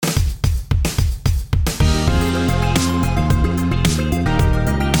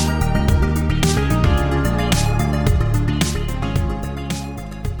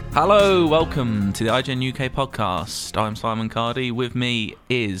Hello, welcome to the IGN UK podcast. I'm Simon Cardy. With me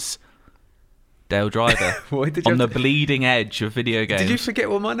is Dale Driver on the bleeding edge of video games. Did you forget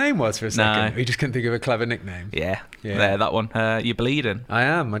what my name was for a second? No. You just couldn't think of a clever nickname? Yeah. There, that one. You're bleeding. I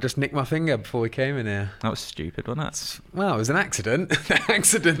am. I just nicked my finger before we came in here. That was stupid, wasn't it? Well, it was an accident.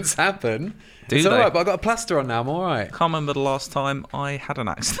 Accidents happen. It's they? all right, but I've got a plaster on now. I'm all right. Can't remember the last time I had an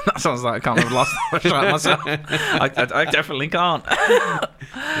accident. That sounds like I can't remember the last time I shot myself. I definitely can't.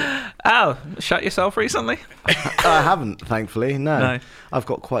 Al, shot yourself recently? I haven't, thankfully. No. I've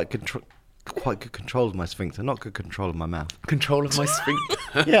got quite good control of my sphincter, not good control of my mouth. Control of my sphincter.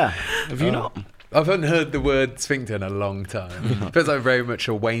 Yeah. Have you not? I haven't heard the word sphincter in a long time. Feels like very much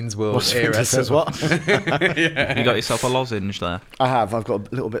a Wayne's World era. Says what? Yeah. You got yourself a lozenge there. I have. I've got a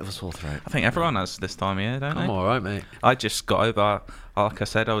little bit of a sore throat. I think everyone has this time of year, don't they? I'm all right, mate. I just got over, like I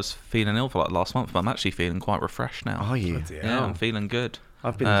said, I was feeling ill for like last month, but I'm actually feeling quite refreshed now. Are you? Yeah, I'm feeling good.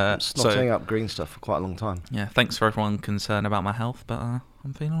 I've been snotting up green stuff for quite a long time. Yeah, thanks for everyone concerned about my health, but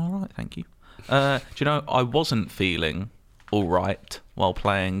I'm feeling all right, thank you. Do you know, I wasn't feeling all right while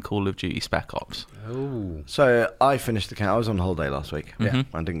playing Call of Duty Spec Ops. Oh. So I finished the campaign. I was on holiday last week. Yeah.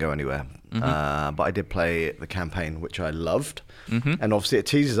 I didn't go anywhere. But I did play the campaign, which I loved. Mm-hmm. And obviously it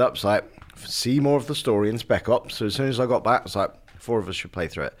teases up, so like, see more of the story in Spec Ops. So as soon as I got back, it's like, 4 of us should play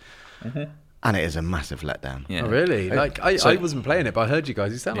through it. Mm-hmm. And it is a massive letdown. Yeah. Oh, really? I wasn't playing it, but I heard you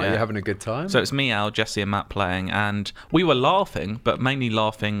guys. You sound like you're having a good time. So it's me, Al, Jesse and Matt playing, and we were laughing, but mainly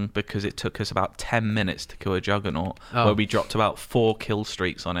laughing because it took us about 10 minutes to kill a Juggernaut, where we dropped about 4 kill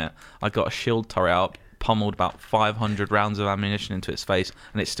streaks on it. I got a shield turret out, pummeled about 500 rounds of ammunition into its face,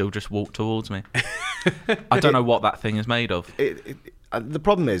 and it still just walked towards me. I don't know what that thing is made of. The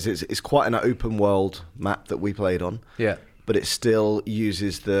problem is, it's quite an open world map that we played on. Yeah. But it still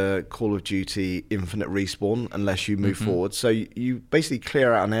uses the Call of Duty infinite respawn unless you move forward. So you basically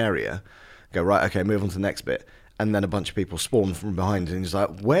clear out an area, go, right, okay, move on to the next bit, and then a bunch of people spawn from behind, and it's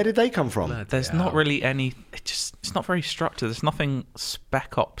like, where did they come from? There's not really any. It's not very structured. There's nothing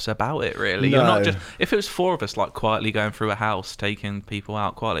Spec Ops about it, really. No. You're not just. If it was 4 of us, like quietly going through a house, taking people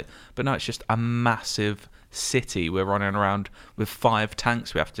out quietly, but no, it's just a massive city. We're running around with 5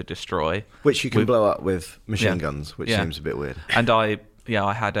 tanks we have to destroy, Which you can blow up with machine guns, which seems a bit weird. And I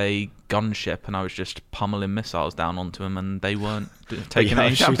had a gunship, and I was just pummeling missiles down onto them, and they weren't taking I any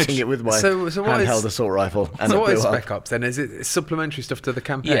was damage. shooting it with my So what handheld assault rifle. And So it what is blew up. Spec Ops then? Is it supplementary stuff to the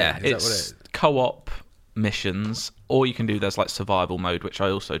campaign? Yeah, is it's that what it is? co-op missions, or you can do there's like survival mode, which I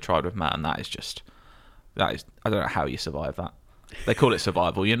also tried with Matt, and that is I don't know how you survive that. They call it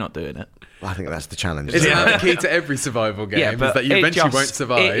survival. You're not doing it. I think that's the challenge. Is it isn't the key to every survival game? Yeah, is but that you it eventually won't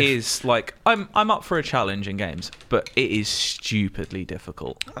survive? It is like I'm up for a challenge in games, but it is stupidly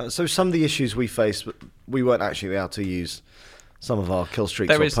difficult. So some of the issues we faced, we weren't actually able to use some of our kill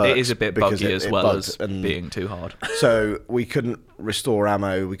streaks or perks. It is a bit because buggy as well bugged as and being too hard. So we couldn't restore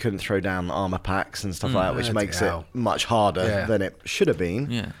ammo, we couldn't throw down armor packs and stuff like that, which Bloody makes hell. it much harder than it should have been.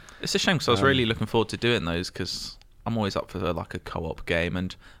 Yeah, it's a shame because I was really looking forward to doing those because I'm always up for like a co-op game,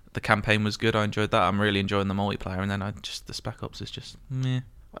 and the campaign was good. I enjoyed that. I'm really enjoying the multiplayer, and then the Spec Ops is just meh.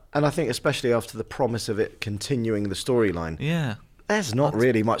 And I think especially after the promise of it continuing the storyline, Yeah. there's not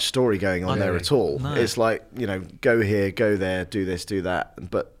really much story going on there at all. No. It's like, go here, go there, do this, do that,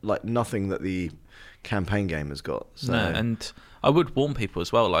 but like nothing that the campaign game has got. So. No, and I would warn people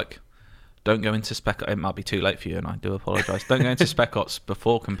as well, like, don't go into Spec Ops. It might be too late for you, and I do apologise. Don't go into Spec Ops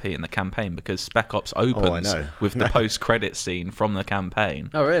before competing the campaign, because Spec Ops opens with the post-credit scene from the campaign.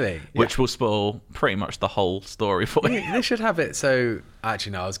 Oh, really? Which will spoil pretty much the whole story for you. They should have it so...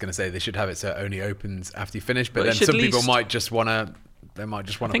 Actually, no, I was going to say they should have it so it only opens after you finish, but Well, it then should some at people least- might just want to... They might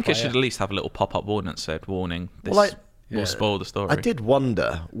just want I to think play it should at least have a little pop-up warning that said, warning, this will spoil the story. I did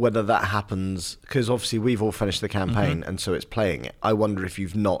wonder whether that happens, because obviously we've all finished the campaign, and so it's playing it. I wonder if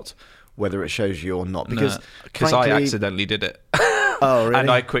you've not, whether it shows you or not. Because I accidentally did it. Oh, really? And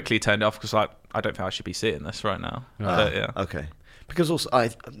I quickly turned it off because I don't think I should be seeing this right now. But, yeah. Okay. Because also,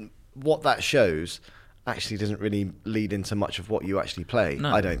 what that shows actually doesn't really lead into much of what you actually play,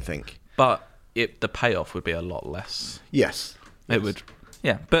 No. I don't think. But the payoff would be a lot less. Yes. It would.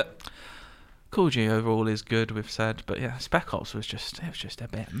 Yeah, but Call of Duty overall is good, we've said. But yeah, Spec Ops was just a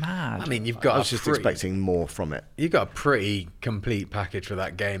bit mad. I mean, you've I got was just expecting more from it. You've got a pretty complete package for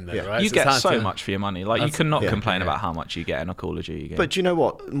that game, though, right? You So get it's hard so to- much for your money. Like, you That's- cannot yeah. complain Yeah. about how much you get in a Call of Duty game. But do you know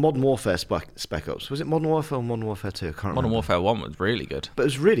what? Modern Warfare Spec Ops, was it Modern Warfare or Modern Warfare 2? I can't remember. Modern Warfare 1 was really good. But it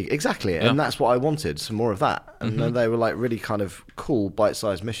was really, exactly, Yeah. and that's what I wanted, some more of that. And then they were like really kind of cool,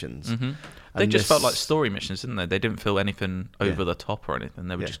 bite-sized missions. Mm-hmm. They just felt like story missions, didn't they? They didn't feel anything over the top or anything.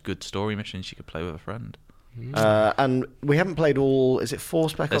 They were just good story missions you could play with a friend. And we haven't played all. Is it 4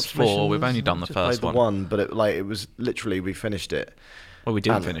 Spec There's Ops 4. missions? We've only done the Just first played the one, but it was literally we finished it. Well, we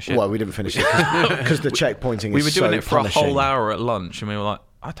didn't finish it. Well, we didn't finish it because the checkpointing We is were doing so it for punishing. a whole hour at lunch, and we were like,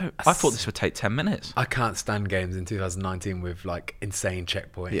 I thought this would take 10 minutes. I can't stand games in 2019 with like insane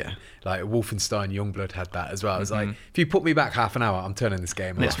checkpointing. Yeah. Like Wolfenstein Youngblood had that as well. It's like, if you put me back half an hour, I'm turning this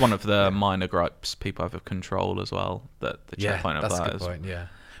game And off. it's one of the minor gripes people have of Control as well, that the checkpoint of that's that a good is. point, yeah.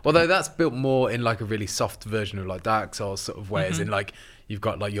 Although that's built more in like a really soft version of like Dark Souls sort of way, as in like you've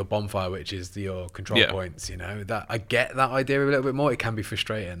got like your bonfire, which is your control points, you know. That I get that idea a little bit more. It can be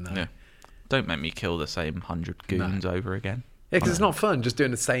frustrating though. Yeah. Don't make me kill the same 100 goons over again. Yeah, because it's not fun just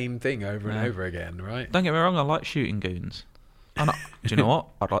doing the same thing over and over again, right? Don't get me wrong, I like shooting goons. Do you know what?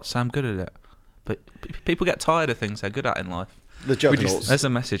 I'd like to say I'm good at it. But people get tired of things they're good at in life. The Juggernauts. There's a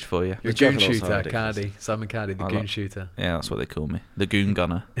message for you. Your The goon Juggernauts shooter, are ridiculous. Cardi. Simon Cardi, the goon shooter. Yeah, that's what they call me. The goon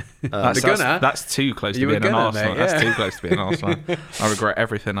gunner. The gunner? That's too close to You were being an gunner, Arsenal. mate, That's yeah. too close to being an Arsenal. I regret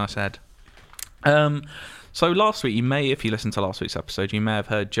everything I said. So last week, if you listened to last week's episode, you may have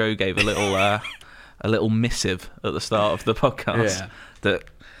heard Joe gave a little missive at the start of the podcast. Yeah.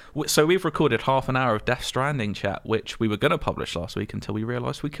 So we've recorded half an hour of Death Stranding chat, which we were going to publish last week until we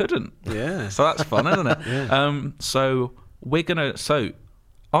realised we couldn't. Yeah. So that's fun, isn't it? So we're gonna. So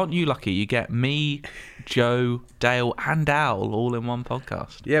aren't you lucky? You get me, Joe, Dale, and Owl all in one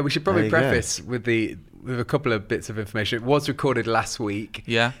podcast. Yeah, we should probably There you go. preface with a couple of bits of information. It was recorded last week.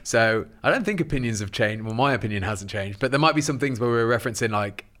 Yeah. So I don't think opinions have changed. Well, my opinion hasn't changed, but there might be some things where we're referencing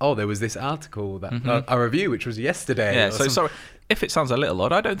like, oh, there was this article that a review which was yesterday. Yeah. or So some- sorry if it sounds a little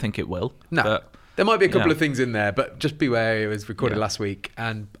odd. I don't think it will. No. But There might be a couple Yeah. of things in there, but just beware. It was recorded Yeah. last week,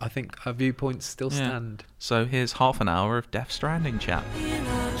 and I think our viewpoints still yeah. stand. So here's half an hour of Death Stranding chat.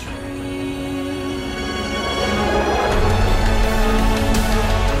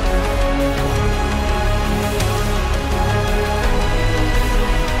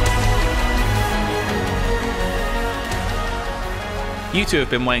 You two have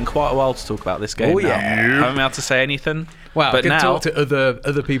been waiting quite a while to talk about this game. Oh, now. yeah. Haven't been able to say anything. Well, but I can now, talk to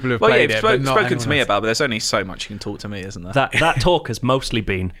other people who've well, yeah, played you've it, but not spoken to anyone me else. about, but there's only so much you can talk to me, isn't there? That talk has mostly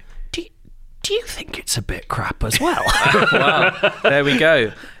been, do you think it's a bit crap as well? Well, there we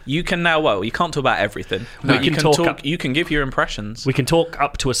go. You can now. Well, you can't talk about everything. No, but you you can can talk talk. up- You can give your impressions. We can talk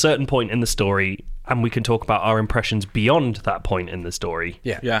up to a certain point in the story, and we can talk about our impressions beyond that point in the story.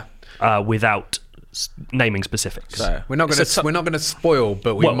 Yeah. Without naming specifics. So We're not going it's a to we're not going to spoil,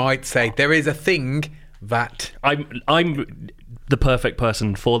 but we Well- might say there is a thing that I'm the perfect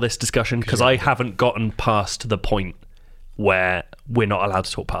person for this discussion because I haven't gotten past the point where we're not allowed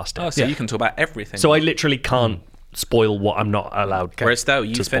to talk past it. Oh, so you can talk about everything. So I literally can't spoil what I'm not allowed Whereas though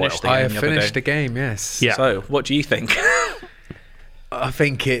you to spoil. finished the I game have the other finished day. the game. Yes. Yeah. So what do you think? I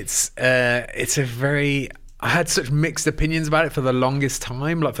think it's a very. I had such mixed opinions about it for the longest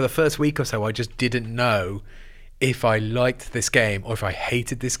time. Like for the first week or so, I just didn't know if I liked this game or if I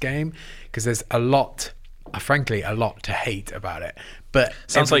hated this game because there's frankly, a lot to hate about it. But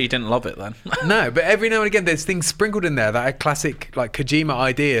Sounds like you didn't love it then. no, but every now and again, there's things sprinkled in there that are classic, like Kojima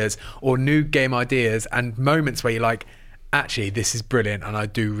ideas or new game ideas, and moments where you're like, actually, this is brilliant, and I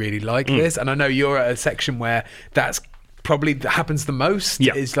do really like this. And I know you're at a section where that's probably happens the most.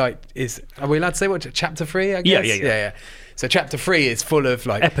 Yeah. Are we allowed to say what chapter 3? I guess. Yeah. So chapter 3 is full of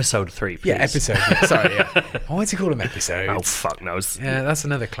like Episode 3, please. yeah, episode. Yeah, sorry, yeah. Why do you call them episodes? Oh, fuck knows. Yeah, that's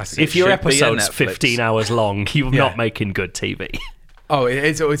another classic. If your should be a episode's Netflix. 15 hours long, you're Yeah. not making good TV. Oh,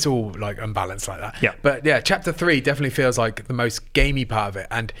 it's all like unbalanced like that. Yeah. But yeah, chapter 3 definitely feels like the most gamey part of it,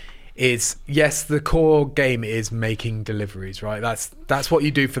 and is yes, the core game is making deliveries, right? That's what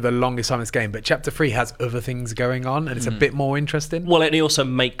you do for the longest time in this game. But chapter 3 has other things going on, and it's a bit more interesting. Well, it also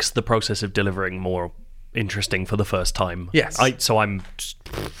makes the process of delivering more interesting for the first time. Yes. So I'm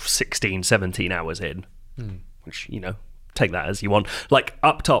 16, 17 hours in, which, take that as you want. Like,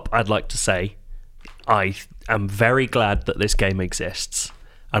 up top, I'd like to say I am very glad that this game exists,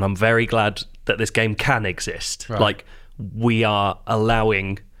 and I'm very glad that this game can exist. Right. Like, we are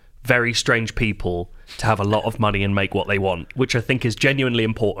allowing very strange people to have a lot of money and make what they want, which I think is genuinely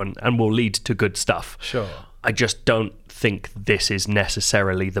important and will lead to good stuff. Sure. I just don't think this is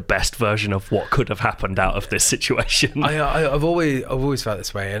necessarily the best version of what could have happened out of this situation. I've always felt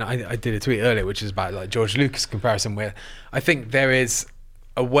this way, and I did a tweet earlier, which is about like George Lucas comparison, where I think there is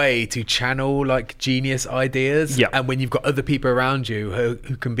a way to channel like genius ideas, Yeah. and when you've got other people around you who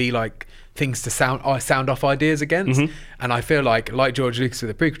can be like things to sound off ideas against. And I feel like George Lucas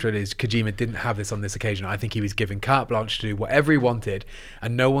with the prequel trilogy, Kojima didn't have this on this occasion. I think he was given carte blanche to do whatever he wanted,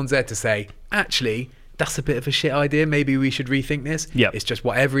 and no one's there to say, actually, that's a bit of a shit idea. Maybe we should rethink this. Yep. It's just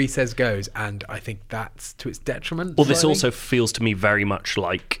whatever he says goes, and I think that's to its detriment. Well, this slightly. also feels to me very much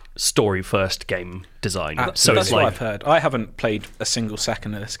like story-first game design. So That's it's what like I've heard. I haven't played a single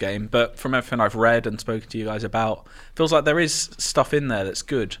second of this game, but from everything I've read and spoken to you guys about, feels like there is stuff in there that's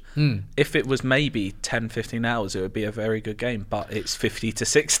good. If it was maybe 10, 15 hours, it would be a very good game, but it's 50 to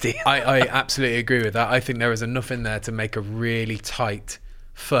 60. I absolutely agree with that. I think there is enough in there to make a really tight,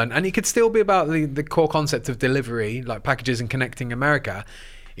 fun, and it could still be about the core concept of delivery, like packages and connecting America.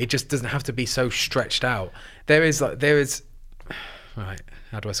 It just doesn't have to be so stretched out. There is right,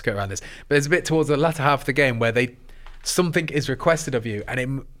 how do I skirt around this? But there's a bit towards the latter half of the game where something is requested of you, and it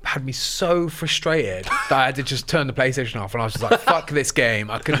had me so frustrated that I had to just turn the PlayStation off, and I was just like, fuck this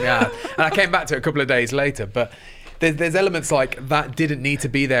game. I couldn't be out. And I came back to it a couple of days later, but there's elements like that didn't need to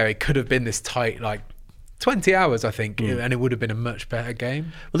be there. It could have been this tight, like 20 hours, I think, and it would have been a much better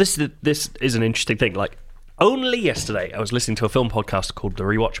game. Well, this is an interesting thing. Like, only yesterday, I was listening to a film podcast called The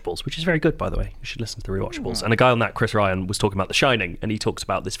Rewatchables, which is very good, by the way. You should listen to The Rewatchables. And a guy on that, Chris Ryan, was talking about The Shining, and he talks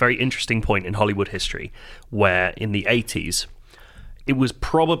about this very interesting point in Hollywood history where in the 80s, it was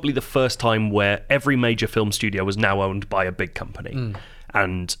probably the first time where every major film studio was now owned by a big company.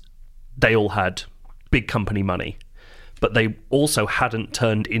 And they all had big company money, but they also hadn't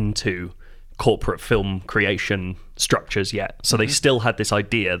turned into corporate film creation structures yet. So they still had this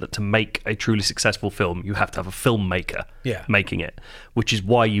idea that to make a truly successful film, you have to have a filmmaker making it, which is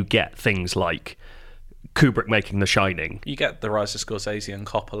why you get things like Kubrick making The Shining. You get the rise of Scorsese and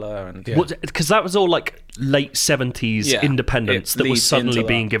Coppola, and because that was all like late 70s independence that was suddenly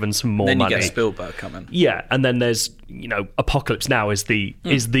being given some more then money. you get Spielberg coming. Yeah, and then there's, Apocalypse Now is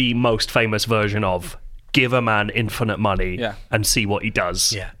the most famous version of give a man infinite money and see what he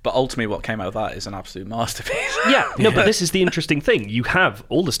does. Yeah. But ultimately what came out of that is an absolute masterpiece. But this is the interesting thing. You have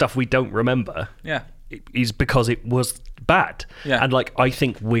all the stuff we don't remember is because it was bad. Yeah. And like, I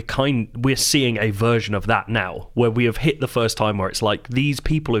think we're seeing a version of that now, where we have hit the first time where it's like, these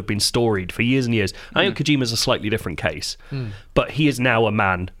people have been storied for years and years. I know Kojima's a slightly different case, but he is now a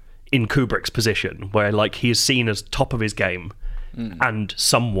man in Kubrick's position, where like he is seen as top of his game. And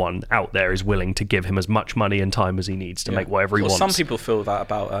someone out there is willing to give him as much money and time as he needs to make whatever he wants. Some people feel that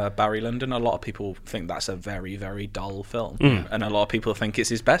about Barry Lyndon. A lot of people think that's a very, very dull film. And a lot of people think it's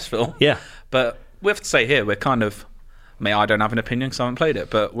his best film. Yeah. But we have to say here, we're kind of... I don't have an opinion because I haven't played it,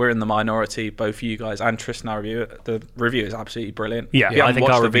 but we're in the minority, both you guys and Tristan, our review. The review is absolutely brilliant. Yeah, I think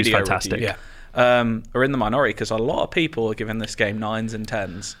our review's fantastic. Review, we're in the minority because a lot of people are giving this game 9s and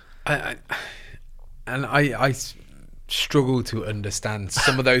 10s. I struggle to understand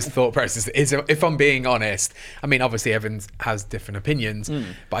some of those thought processes. If I'm being honest, I mean, obviously everyone has different opinions,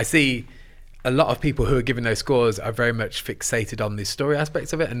 but I see a lot of people who are giving those scores are very much fixated on the story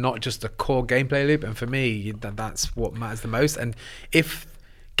aspects of it and not just the core gameplay loop. And for me, that's what matters the most. And if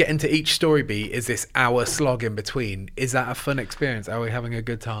getting to each story beat is this hour slog in between, is that a fun experience? Are we having a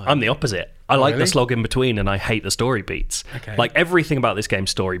good time? I'm the opposite. I like really? the slog in between, and I hate the story beats. Okay. Like, everything about this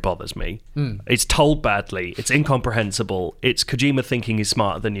game's story bothers me. It's told badly. It's incomprehensible. It's Kojima thinking he's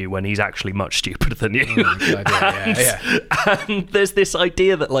smarter than you when he's actually much stupider than you. And there's this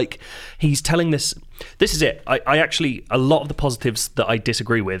idea that, like, he's telling this... This is it. I actually... A lot of the positives that I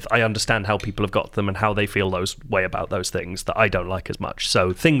disagree with, I understand how people have got them and how they feel those way about those things that I don't like as much.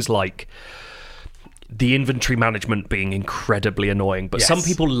 So things like... the inventory management being incredibly annoying, but some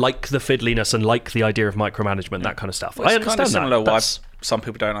people like the fiddliness and like the idea of micromanagement, that kind of stuff. Well, I understand kind of similar that. why some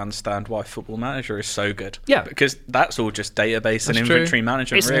people don't understand why Football Manager is so good. Yeah. Because that's all just database and inventory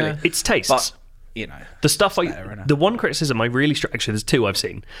management, really. It's tastes. But, the stuff the one criticism I really actually, there's two I've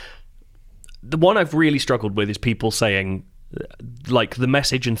seen. The one I've really struggled with is people saying, like, the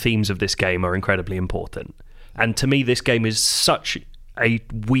message and themes of this game are incredibly important. And to me, this game is such a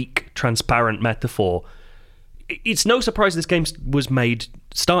weak, transparent metaphor. It's no surprise this game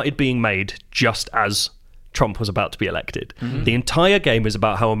started being made just as Trump was about to be elected. The entire game is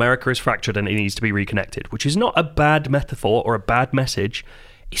about how America is fractured and it needs to be reconnected, which is not a bad metaphor or a bad message.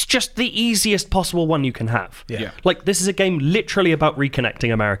 It's just the easiest possible one you can have. Yeah. Like, this is a game literally about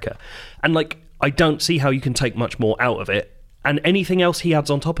reconnecting America. And, like, I don't see how you can take much more out of it. And anything else he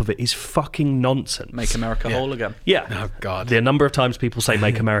adds on top of it is fucking nonsense. Make America whole again. Yeah. Oh, God. The number of times people say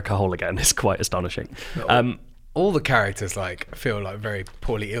make America whole again is quite astonishing. All the characters, like, feel like very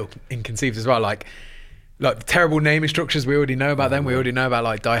poorly inconceived as well. Like like the terrible naming structures, we already know about them. We already know about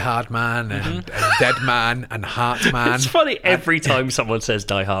like Die Hard Man and Dead Man and Heart Man. It's funny every time someone says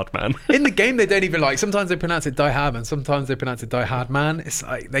Die Hard Man. In the game, they don't even like. Sometimes they pronounce it Die Hard Man. Sometimes they pronounce it Die Hard Man. It's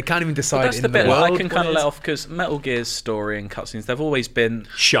like they can't even decide. That's in the bit world that I can kind of what it let is. off because Metal Gear's story and cutscenes, they've always been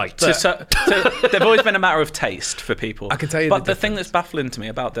Shite. they've always been a matter of taste for people. I can tell you but the the thing difference. that's baffling to me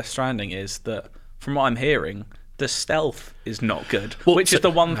about Death Stranding is that, from what I'm hearing, the stealth is not good, Well, which so- is the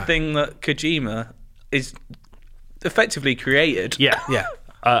one thing that Kojima is effectively created. Yeah. Yeah.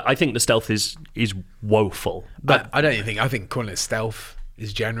 I think the stealth is woeful. But I don't even think. I think calling it stealth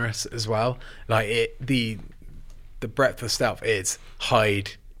is generous as well. Like the breadth of stealth is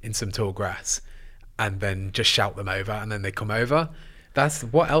hide in some tall grass, and then just shout them over, and then they come over. That's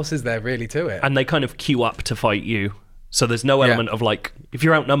what else is there really to it? And they kind of queue up to fight you. So there's no element of like, if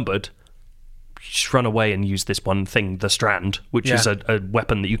you're outnumbered, just run away and use this one thing, the Strand, which is a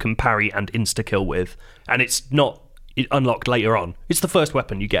weapon that you can parry and insta-kill with. And it's not unlocked later on. It's the first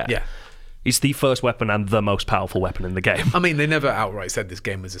weapon you get. Yeah. It's the first weapon and the most powerful weapon in the game. I mean, they never outright said this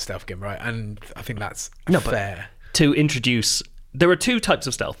game was a stealth game, right? And I think that's fair. To introduce... There are two types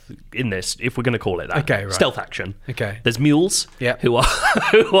of stealth in this, if we're going to call it that. Okay, right. Stealth action. Okay. There's mules, Yeah. who are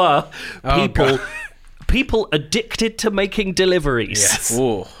Oh, people God. people addicted to making deliveries. Yes.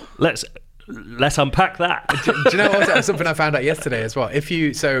 Ooh. Let's unpack that. Do you know what? Something I found out yesterday as well. If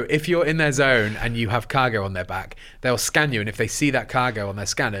you're in their zone and you have cargo on their back, they'll scan you, and if they see that cargo on their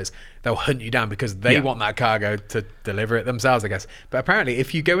scanners, they'll hunt you down because they want that cargo to deliver it themselves, I guess. But apparently,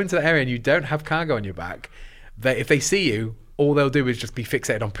 if you go into the area and you don't have cargo on your back, if they see you, all they'll do is just be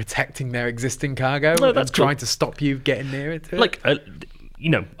fixated on protecting their existing cargo No, that's and trying cool. to stop you getting near it. Like,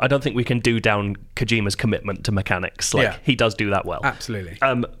 I don't think we can do down Kojima's commitment to mechanics. Like, Yeah. he does do that well. Absolutely.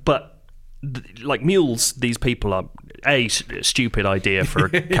 But like mules, these people are a stupid idea for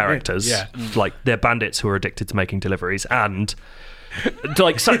characters. Yeah. Like, they're bandits who are addicted to making deliveries, and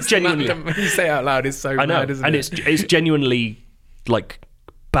like genuinely, When you say it out loud, it's so I know, mad, isn't and it? it's genuinely like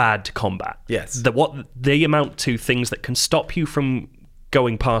bad combat. Yes. They amount to things that can stop you from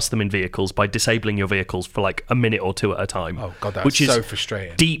going past them in vehicles by disabling your vehicles for like a minute or two at a time. Oh, God, that's which is so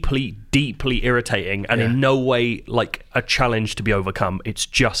frustrating. deeply irritating, and in no way like a challenge to be overcome. It's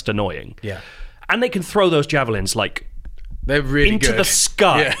just annoying. Yeah. And they can throw those javelins like They're really into good. the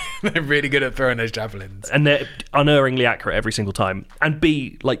sky. Yeah, they're really good at throwing those javelins. And they're unerringly accurate every single time. And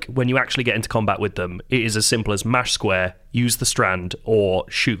B, like, when you actually get into combat with them, it is as simple as mash square, use the Strand, or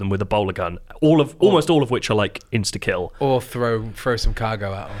shoot them with a bowler gun. Almost all of which are like insta-kill. Or throw some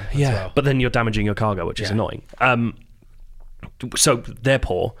cargo at them as well. But then you're damaging your cargo, which is annoying. So they're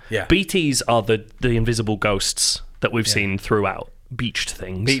poor. Yeah. BTs are the invisible ghosts that we've seen throughout. Beached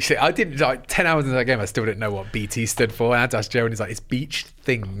things. Beach. I did like 10 hours into that game. I still didn't know what BT stood for. I had to ask Joe, and he's like, "It's beached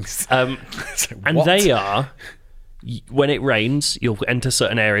things." It's like, And what? they are, when it rains, you'll enter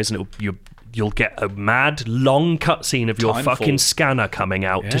certain areas and you'll get a mad long cutscene of your Timefall. fucking scanner coming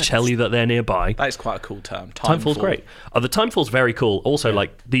out to Yes. tell you that they're nearby. That is quite a cool term. Timefall's great. The Timefall's very cool. Also,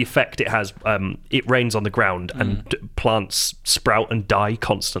 like the effect it has, it rains on the ground and plants sprout and die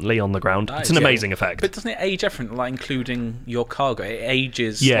constantly on the ground. It's an amazing effect. But doesn't it age different, like including your cargo? It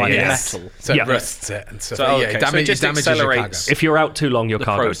ages Yeah, like yeah. metal. So Yeah. it rusts it and stuff. So, yeah, okay, it so it just damages your cargo. accelerates- If you're out too long, your The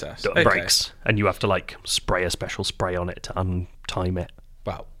cargo process. Okay. breaks, and you have to like spray a special spray on it to untime it.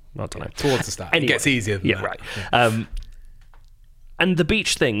 Well, I don't know. towards the start. Anyway, It gets easier than that. right. And the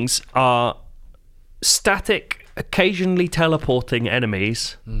beach things are static, occasionally teleporting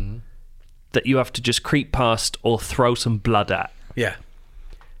enemies that you have to just creep past or throw some blood at, Yeah.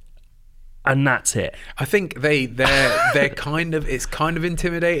 and that's it. I think they're kind of, it's kind of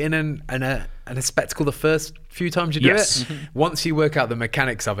intimidating and a spectacle the first few times you do Yes. it. Once you work out the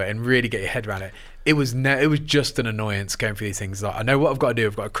mechanics of it and really get your head around it, it was just an annoyance going through these things. Like, I know what I've got to do.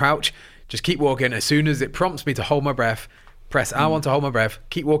 I've got to crouch, just keep walking. As soon as it prompts me to hold my breath, press R1 to hold my breath,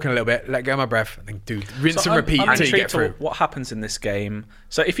 keep walking a little bit, let go of my breath, and then do rinse and repeat I'm until you intrigued get to through. what happens in this game.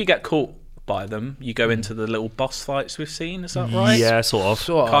 So if you get caught by them, you go into the little boss fights we've seen. Is that right? Yeah, sort of.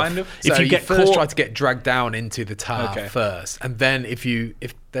 Sort Kind of. So If you get first caught- try to get dragged down into the tar Okay. first, and then if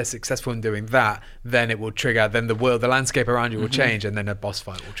they're successful in doing that, then it will trigger. Then the landscape around you will change, and then a boss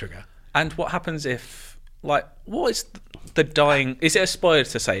fight will trigger. And what happens if, like, what is the dying? Is it a spoiler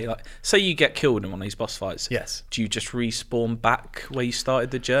to say, like, say you get killed in one of these boss fights? Yes. Do you just respawn back where you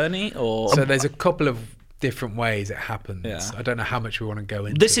started the journey, or So there's a couple of different ways it happens. Yeah. I don't know how much we want to go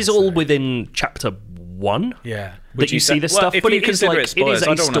into. This is all so- within chapter 1. Yeah. That you see this well, stuff, if but you it is consider like it spoilers, it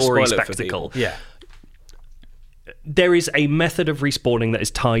I is don't a wanna story spoil it for spectacle. people. Yeah. There is a method of respawning that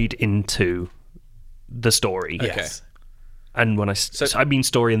is tied into the story. Yes. And when I mean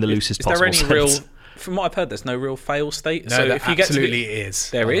story in the loosest is there possible any real sense. from what I've heard, there's no real fail state. No, so there if you get to absolutely is.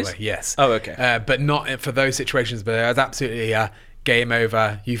 There by the is? way, yes. Oh, okay. But not for those situations. But there's absolutely a game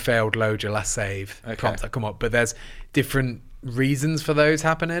over. You failed. Load your last save. Okay. Prompts that come up. But there's different reasons for those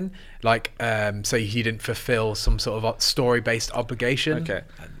happening. Like, so you didn't fulfill some sort of story-based obligation. Okay.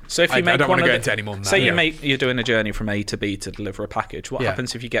 So if you I make don't one want to of go the- into any more than that. say Yeah. you're doing a journey from A to B to deliver a package. What Yeah.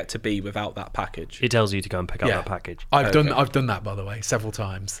 happens if you get to B without that package? It tells you to go and pick up Yeah. that package. I've done that, by the way, several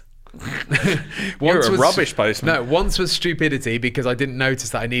times. You're Once a was- rubbish postman. No, once was stupidity because I didn't notice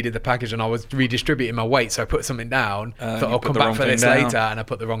that I needed the package and I was redistributing my weight, so I put something down. Thought you I'll put come the back wrong for thing this down. later, and I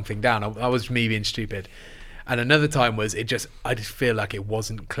put the wrong thing down. That was me being stupid. And another time was I just feel like it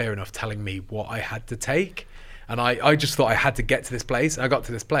wasn't clear enough telling me what I had to take, and I just thought I had to get to this place. I got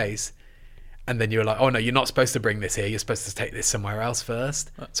to this place. And then you're like, oh no, you're not supposed to bring this here. You're supposed to take this somewhere else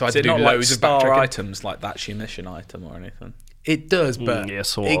first. So I Is had it to do not like loads of star backtracking. items like that's your mission item or anything? It does, but yeah,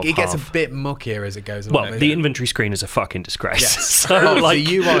 sort it of, gets a half. bit muckier as it goes along. Well, the inventory screen is a fucking disgrace. Yes. So, Oh, like,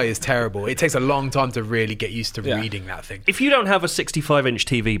 the UI is terrible. It takes a long time to really get used to Yeah. reading that thing. if you don't have a 65-inch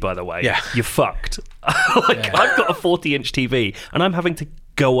TV, by the way, Yeah. you're fucked. Like, I've got a 40-inch TV, and I'm having to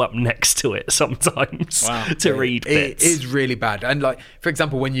go up next to it sometimes Wow. to read It bits. is really bad. And like, for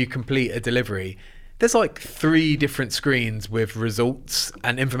example, when you complete a delivery, there's like 3 different screens with results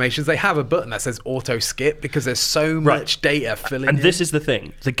and information. They have a button that says auto skip because there's so much data filling And in. this is the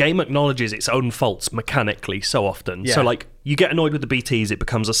thing. The game acknowledges its own faults mechanically so often. So, Yeah. like, you get annoyed with the BTs, it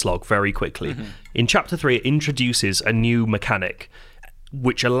becomes a slog very quickly. In Chapter 3, it introduces a new mechanic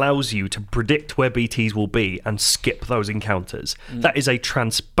which allows you to predict where BTs will be and skip those encounters. That is a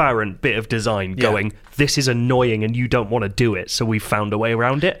transparent bit of design going, this is annoying and you don't want to do it, so we've found a way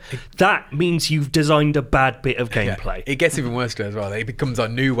around it. That means you've designed a bad bit of Yeah. gameplay. It gets even worse as well. It becomes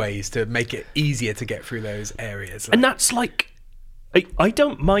on new ways to make it easier to get through those areas. And that's like, I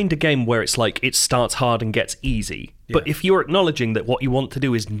don't mind a game where it's like it starts hard and gets easy. But if you're acknowledging that what you want to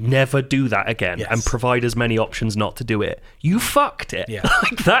do is never do that again Yes. and provide as many options not to do it, you fucked it. Yeah.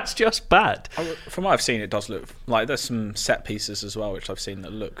 Like, that's just bad. From what I've seen, it does look like there's some set pieces as well, which I've seen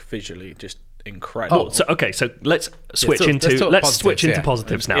that look visually just incredible. So let's switch let's into talk let's switch positives, into yeah.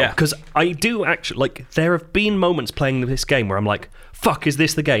 positives now, Yeah. because I do actually like. There have been moments playing this game where I'm like, "Fuck, is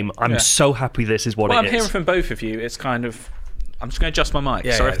this the game?" I'm Yeah. so happy this is what Well, it I'm is. hearing from both of you. It's kind of. I'm just going to adjust my mic.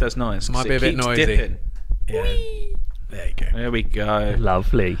 Yeah, Sorry yeah. if there's noise. 'cause Might be it a bit keeps noisy. dipping. Yeah. There you go. There we go.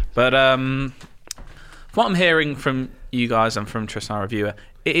 Lovely. But what I'm hearing from you guys and from Tristan our reviewer,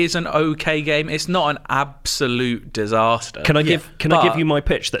 it is an okay game. It's not an absolute disaster. Can I give But- you my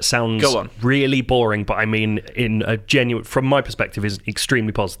pitch that sounds Go on. really boring, but I mean in a genuine, from my perspective, is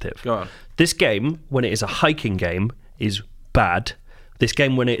extremely positive. Go on. This game, when it is a hiking game, is bad. This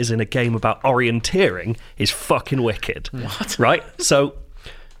game, when it is in a game about orienteering, is fucking wicked. What? Right? So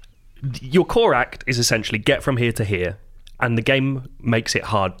your core act is essentially get from here to here, and the game makes it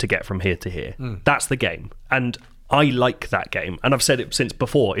hard to get from here to here. That's the game. And I like that game. And I've said it since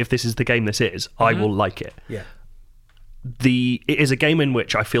before, if this is the game this is, I will like it. Yeah. It is a game in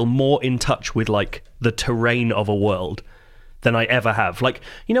which I feel more in touch with like the terrain of a world than I ever have. Like,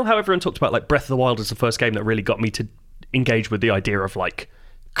 you know how everyone talked about like Breath of the Wild is the first game that really got me to engage with the idea of like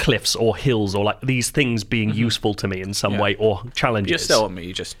cliffs or hills or like these things being useful to me in some way or challenges. You're still on me.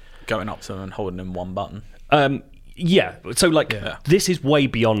 You're just going up to them and holding in one button. Yeah. So like this is way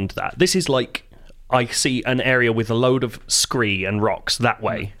beyond that. This is like I see an area with a load of scree and rocks that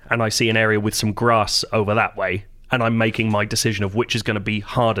way, and I see an area with some grass over that way, and I'm making my decision of which is going to be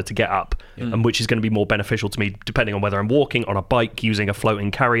harder to get up and which is going to be more beneficial to me, depending on whether I'm walking, on a bike, using a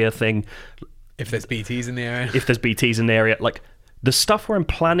floating carrier thing, If there's BTs in the area. if there's BTs in the area. Like the stuff where I'm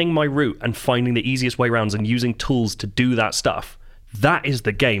planning my route and finding the easiest way around and using tools to do that stuff, that is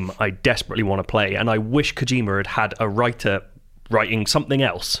the game I desperately want to play. And I wish Kojima had had a writer writing something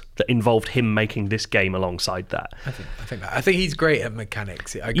else that involved him making this game alongside that. I think he's great at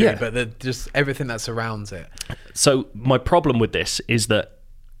mechanics. I agree, Yeah. but just everything that surrounds it. So my problem with this is that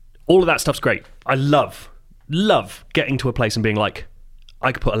all of that stuff's great. I love getting to a place and being like,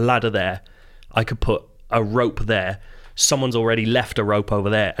 I could put a ladder there, I could put a rope there, someone's already left a rope over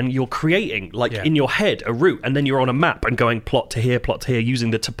there, and you're creating like in your head a route, and then you're on a map and going plot to here,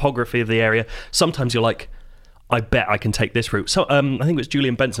 using the topography of the area. Sometimes you're like, I bet I can take this route. So I think it was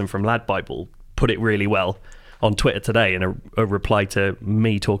Julian Benson from Lad Bible put it really well on Twitter today in a reply to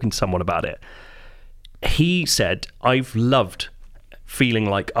me talking to someone about it. He said, I've loved feeling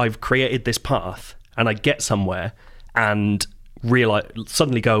like I've created this path and I get somewhere and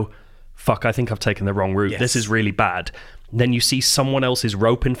suddenly go, fuck, I think I've taken the wrong route. Yes. This is really bad. Then you see someone else's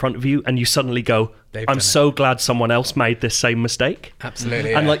rope in front of you and you suddenly go, They've I'm done so glad someone else made this same mistake.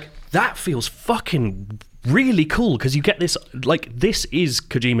 Absolutely. And yeah. like that feels fucking really cool, because you get this, like, this is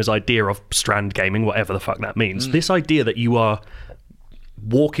Kojima's idea of strand gaming, whatever the fuck that means. This idea that you are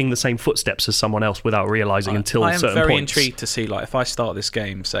walking the same footsteps as someone else without realizing until certain points. I am very intrigued to see, like, if I start this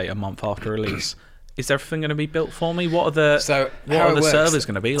game, say, a month after release, is everything going to be built for me? What are the servers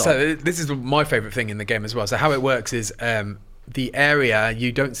going to be like? So this is my favourite thing in the game as well. So how it works is the area,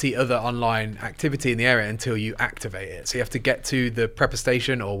 you don't see other online activity in the area until you activate it. So you have to get to the prepper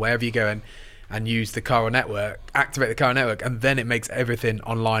station or wherever you go and use the Chiral network, activate the Chiral network, and then it makes everything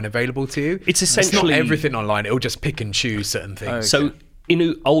online available to you. It's essentially... not everything online. It'll just pick and choose certain things. Okay. So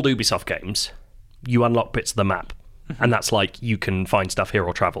in old Ubisoft games, you unlock bits of the map, and that's like you can find stuff here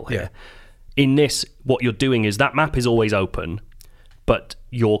or travel here. In this, what you're doing is that map is always open, but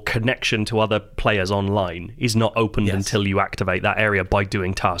your connection to other players online is not opened until you activate that area by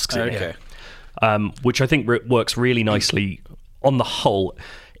doing tasks in it. Which I think works really nicely on the whole.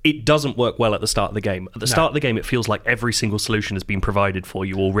 It doesn't work well at the start of the game. At the start of the game, it feels like every single solution has been provided for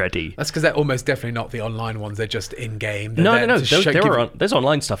you already. That's because they're almost definitely not the online ones. They're just in-game. No. There's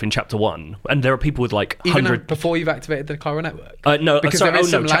online stuff in Chapter 1. And there are people with like 100... Even before you've activated the Chiral network?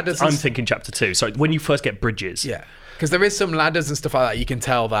 I'm thinking Chapter 2. So when you first get bridges... Yeah. Because there is some ladders and stuff like that. You can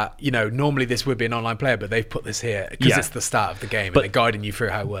tell that, normally this would be an online player, but they've put this here because it's the start of the game, and they're guiding you through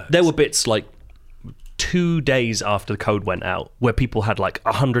how it works. There were bits like 2 days after the code went out where people had like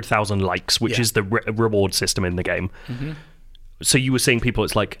 100,000 likes, which is the reward system in the game. So you were seeing people,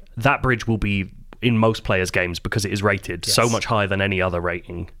 it's like, that bridge will be in most players' games because it is rated so much higher than any other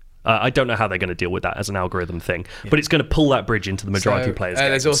rating. I don't know how they're going to deal with that as an algorithm thing, but it's going to pull that bridge into the majority of players'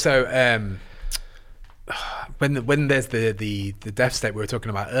 games. There's also... when there's the dev state we were talking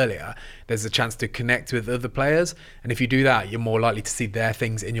about earlier, there's a chance to connect with other players, and if you do that, you're more likely to see their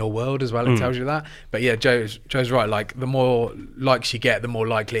things in your world as well. It tells you that. But yeah, Joe's right. Like, the more likes you get, the more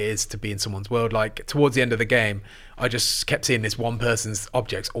likely it is to be in someone's world. Like, towards the end of the game, I just kept seeing this one person's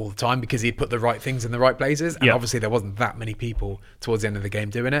objects all the time because he put the right things in the right places, and obviously there wasn't that many people towards the end of the game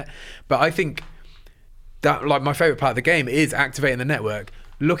doing it. But I think that, like, my favorite part of the game is activating the network,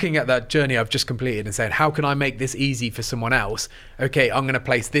 looking at that journey I've just completed and saying, how can I make this easy for someone else? Okay, I'm going to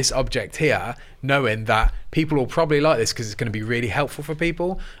place this object here, knowing that people will probably like this because it's going to be really helpful for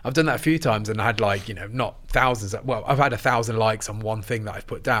people. I've done that a few times and I had, like, not thousands. Well, I've had 1,000 likes on one thing that I've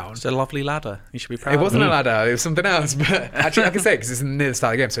put down. It's a lovely ladder. You should be proud. It wasn't a ladder. It was something else. But actually, I can say it because it's near the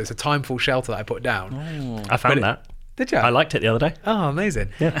start of the game. So it's a timeful shelter that I put down. I found that. Did you? I liked it the other day. Oh, amazing.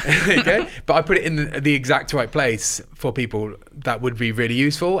 Yeah. Okay. But I put it in the exact right place for people that would be really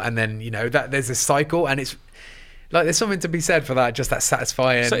useful. And then, that there's a cycle, and it's like, there's something to be said for that, just that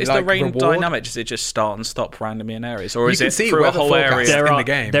satisfying. So is the rain reward. Dynamic, does it just start and stop randomly in areas? Or You is can it see through a weather whole forecasts area? in the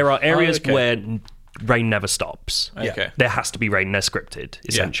game. There are areas where rain never stops. Okay. There has to be rain. They're scripted,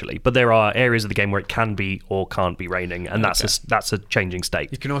 essentially. But there are areas of the game where it can be or can't be raining, and that's a changing state.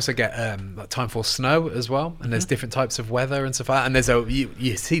 You can also get like timeful snow as well, and there's different types of weather and stuff like that. And there's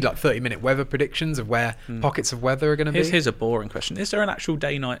you see like 30-minute weather predictions of where pockets of weather are going to be. Here's a boring question: is there an actual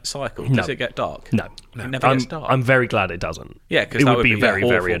day-night cycle? No. Does it get dark? No. It never gets dark. I'm very glad it doesn't. Yeah, because it that would be very, awful.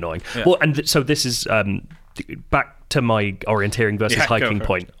 very annoying. Yeah. Well, and so this is back to my orienteering versus go hiking for it.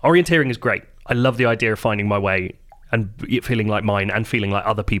 point. Orienteering is great. I love the idea of finding my way and it feeling like mine and feeling like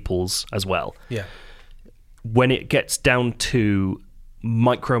other people's as well. Yeah. When it gets down to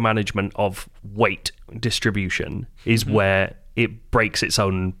micromanagement of weight distribution is where it breaks its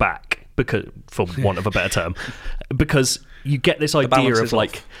own back, because, for want of a better term, because you get this idea of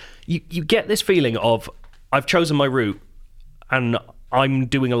like, you get this feeling of, I've chosen my route and I'm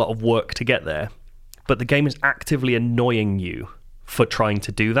doing a lot of work to get there, but the game is actively annoying you for trying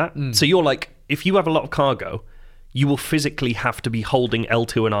to do that. So you're like, if you have a lot of cargo, you will physically have to be holding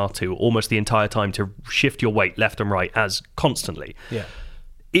L2 and R2 almost the entire time to shift your weight left and right as constantly. Yeah.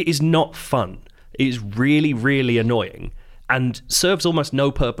 It is not fun. It is really, really annoying and serves almost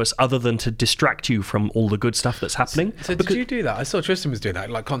no purpose other than to distract you from all the good stuff that's happening. So did you do that? I saw Tristan was doing that,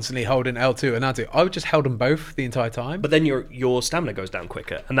 like constantly holding L2 and R2. I just held them both the entire time. But then your stamina goes down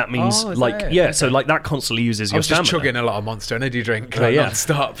quicker, and that means is that it? so like that constantly uses your I was stamina. just chugging a lot of Monster Energy drink, yeah.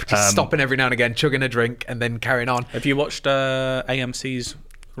 non-stop, just stopping every now and again, chugging a drink, and then carrying on. Have you watched AMC's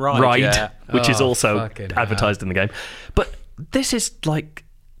Ride? Yeah. Which is also fucking advertised in the game. But this is like...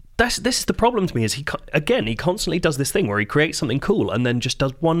 This is the problem to me, is he constantly does this thing where he creates something cool and then just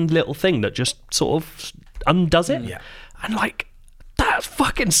does one little thing that just sort of undoes it. Yeah. And like, that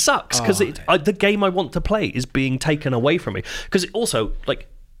fucking sucks, because the game I want to play is being taken away from me. Because also, like,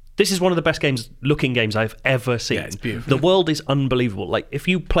 this is one of the best looking games I've ever seen. Yeah, it's beautiful. The world is unbelievable. Like, if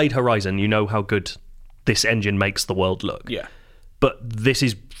you played Horizon, you know how good this engine makes the world look. Yeah. But this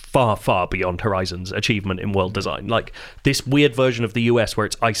is far, far beyond Horizon's achievement in world design. Like this weird version of the US where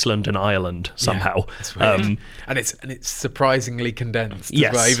it's Iceland and Ireland somehow. It's weird. And it's surprisingly condensed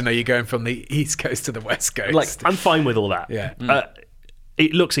as well, even though you're going from the East Coast to the West Coast. Like, I'm fine with all that. Yeah.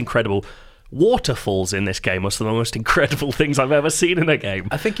 It looks incredible. Waterfalls in this game are some of the most incredible things I've ever seen in a game.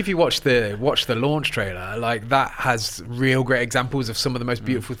 I think if you watch the launch trailer, like that has real great examples of some of the most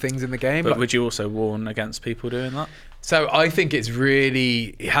beautiful things in the game. But would you also warn against people doing that? So I think it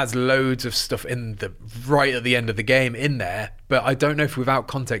has loads of stuff right at the end of the game in there, but I don't know if without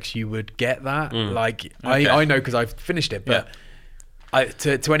context you would get that. Like I know because I've finished it, but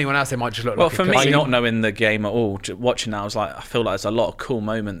to anyone else, they might just look like. Well, for me, not knowing the game at all, watching that, I feel like there's a lot of cool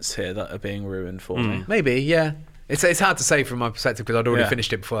moments here that are being ruined for me. Maybe, yeah. It's hard to say from my perspective because I'd already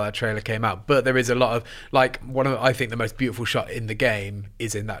finished it before that trailer came out. But there is a lot of I think the most beautiful shot in the game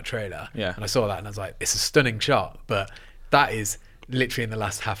is in that trailer. Yeah. And I saw that and I was like, it's a stunning shot, but that is literally in the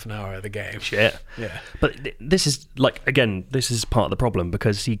last half an hour of the game. Shit. Yeah. But this is this is part of the problem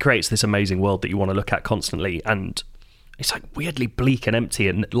because he creates this amazing world that you want to look at constantly, and it's like weirdly bleak and empty,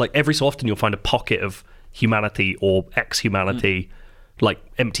 and like every so often you'll find a pocket of humanity or ex-humanity, like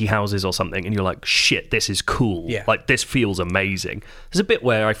empty houses or something, and you're like, shit, this is cool. Yeah. Like this feels amazing. There's a bit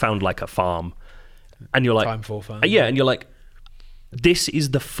where I found like a farm, and you're like, Timefall farm. Yeah, and you're like, this is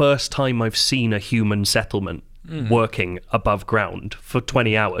the first time I've seen a human settlement working above ground for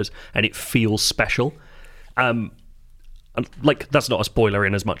 20 hours, and it feels special. And like that's not a spoiler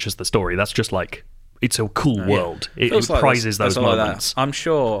in as much as the story. That's just like, it's a cool world. It prizes those moments. I'm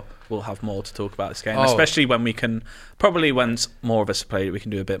sure we'll have more to talk about this game, especially when we can, probably when more of us play it, we can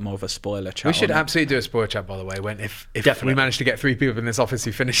do a bit more of a spoiler chat. We should absolutely do a spoiler chat, by the way, when if we manage to get 3 people in this office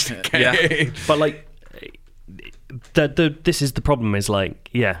who finished the game. Yeah. But like, this is the problem is like,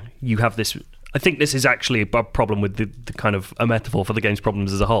 you have this. I think this is actually a problem with the kind of a metaphor for the game's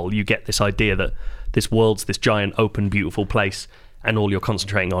problems as a whole. You get this idea that this world's this giant, open, beautiful place, and all you're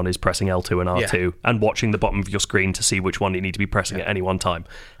concentrating on is pressing L2 and R2 and watching the bottom of your screen to see which one you need to be pressing at any one time.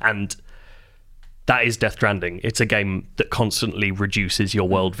 And that is Death Stranding. It's a game that constantly reduces your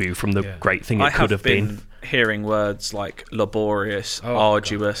worldview from the great thing it could have been. Hearing words like laborious,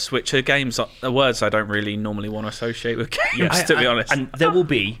 arduous, which are words I don't really normally want to associate with games, to be honest. And there will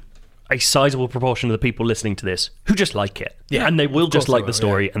be a sizable proportion of the people listening to this who just like it. Yeah. And they will just like the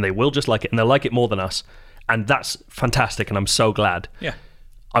story, and they will just like it, and they'll like it more than us. And that's fantastic, and I'm so glad. Yeah.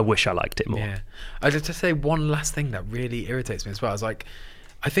 I wish I liked it more. Yeah. I'd just say one last thing that really irritates me as well. Is like,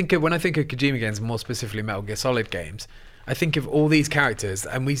 when I think of Kojima games, more specifically Metal Gear Solid games, I think of all these characters,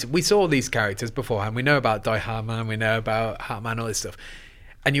 and we saw these characters beforehand. We know about Die Hardman, we know about Hartman, all this stuff.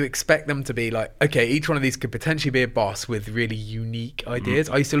 And you expect them to be like, okay, each one of these could potentially be a boss with really unique ideas.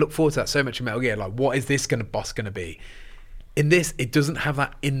 I used to look forward to that so much in Metal Gear. Like, what is this boss going to be? In this, it doesn't have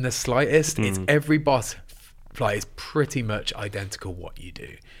that in the slightest. It's every boss like is pretty much identical what you do.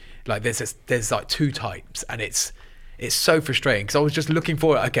 Like there's like 2 types, and it's so frustrating because I was just looking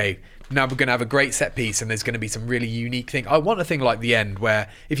for, okay, now we're going to have a great set piece and there's going to be some really unique thing. I want a thing like the end where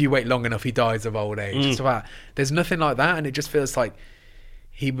if you wait long enough he dies of old age. So there's nothing like that, and it just feels like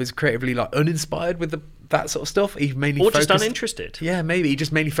he was creatively like uninspired with that sort of stuff. He mainly just uninterested. Yeah, maybe he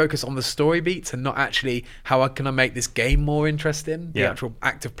just mainly focused on the story beats and not actually how can I make this game more interesting. The actual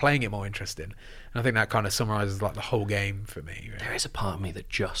act of playing it more interesting. And I think that kind of summarizes like the whole game for me. Really. There is a part of me that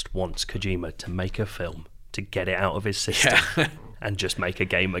just wants Kojima to make a film to get it out of his system and just make a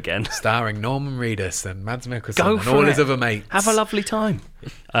game again, starring Norman Reedus and Mads Mikkelsen and all his other mates. Have a lovely time.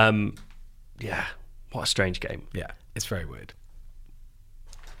 What a strange game. Yeah, it's very weird.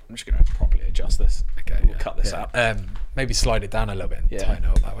 I'm just going to properly adjust this. Okay, we'll cut this out. Maybe slide it down a little bit and tighten it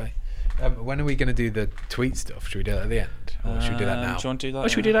up that way. When are we going to do the tweet stuff? Should we do that at the end? Or should we do that now? Do you want to do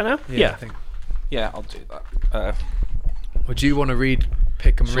that? Should we do that now? Yeah. I think. Yeah, I'll do that. Would you want to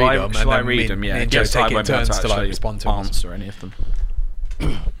pick them, read them? Shall I read them? Yeah. Me and Joe take it turns to like respond to answer any of them.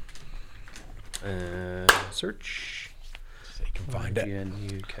 Search. So you can find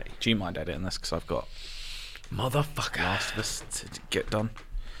it. UK. Do you mind editing this? Because I've got motherfucker Last of Us to get done.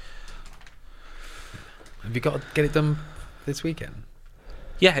 Have you got to get it done this weekend?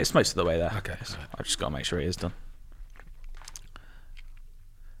 Yeah, it's most of the way there. Okay. So I've just got to make sure it is done.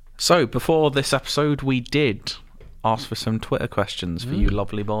 So, before this episode, we did ask for some Twitter questions for you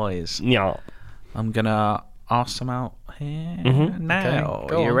lovely boys. Yeah. I'm going to ask them out here now.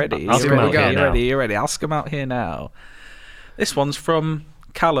 Okay, you ready? Ask them out here now. You ready? Ask them out here now. This one's from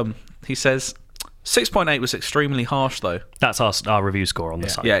Callum. He says, 6.8 was extremely harsh, though. That's our review score on the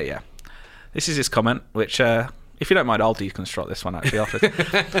site. Yeah. This is his comment, which, if you don't mind, I'll deconstruct this one actually after.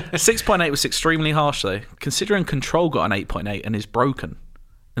 6.8 was extremely harsh, though, considering Control got an 8.8 and is broken.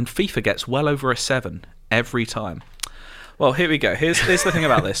 and FIFA gets well over a 7 every time. Well, here we go. Here's the thing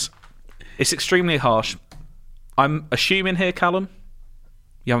about this. It's extremely harsh. I'm assuming here, Callum,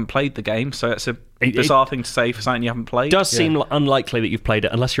 you haven't played the game, so it's a bizarre thing to say for something you haven't played. It does seem unlikely that you've played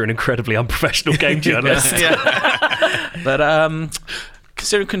it unless you're an incredibly unprofessional game journalist. But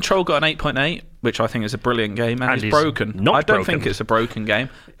considering Control got an 8.8, which I think is a brilliant game, and it's broken. I don't think it's a broken game.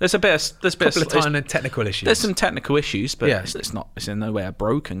 There's a couple of tiny technical issues. There's some technical issues, but it's in no way a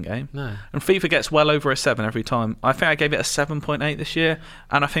broken game. No. And FIFA gets well over a 7 every time. I think I gave it a 7.8 this year,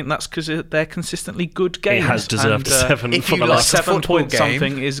 and I think that's because they're consistently good games. It has deserved a 7 if for you the like last 7 point game,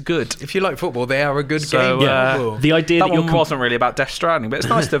 something is good. If you like football, they are a good So, game. The idea that that one wasn't really about Death Stranding, but it's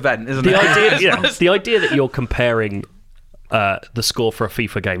nice to vent, isn't it? the idea that you're comparing the score for a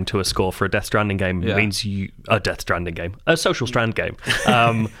FIFA game to a score for a Death Stranding game means a Social Strand game,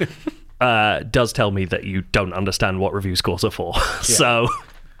 does tell me that you don't understand what review scores are for. So,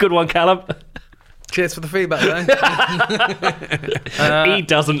 good one, Callum. Cheers for the feedback, He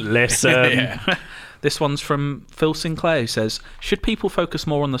doesn't listen. This one's from Phil Sinclair, who says, should people focus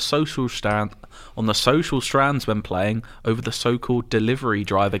more on the social strands when playing over the so-called delivery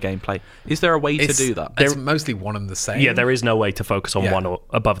driver gameplay? Is there a way to do that? It's mostly one and the same. Yeah, there is no way to focus on one or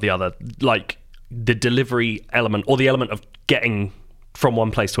above the other. Like, the delivery element or the element of getting from one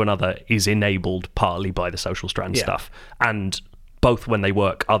place to another is enabled partly by the social strand stuff. And both, when they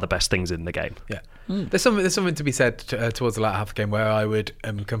work, are the best things in the game. Yeah. There's something to be said towards the latter half of the game where I would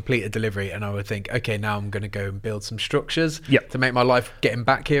complete a delivery and I would think, okay, now I'm going to go and build some structures to make my life getting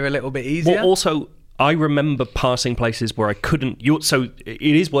back here a little bit easier. Well, also, I remember passing places where I couldn't... So it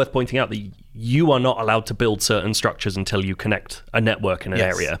is worth pointing out that you are not allowed to build certain structures until you connect a network in an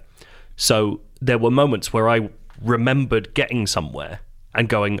area. So there were moments where I remembered getting somewhere and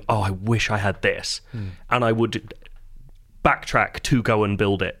going, oh, I wish I had this. And I would backtrack to go and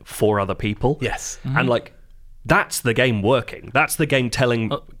build it for other people. Yes. And like, that's the game working. That's the game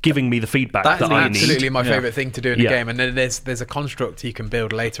giving me the feedback that I need. That's absolutely my favourite thing to do in a game. And then there's a construct you can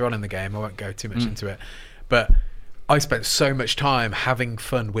build later on in the game. I won't go too much into it. But I spent so much time having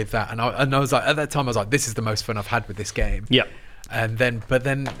fun with that. And I was like, at that time, I was like, this is the most fun I've had with this game. Yeah. And then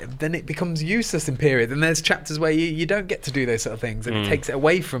it becomes useless in periods. And there's chapters where you don't get to do those sort of things, and it takes it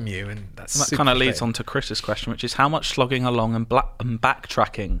away from you. And that kind of leads on to Chris's question, which is how much slogging along and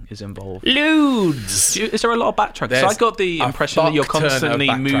backtracking is involved. Loads. Is there a lot of backtracking? So I got the impression that you're constantly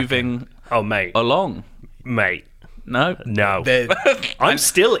moving along. Mate. No. I'm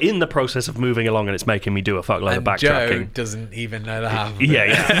still in the process of moving along, and it's making me do a fuckload of backtracking. Joe doesn't even know the half of it.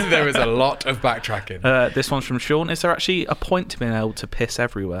 Yeah. There is a lot of backtracking. This one's from Sean. Is there actually a point to being able to piss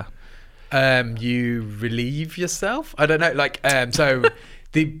everywhere? You relieve yourself? I don't know. So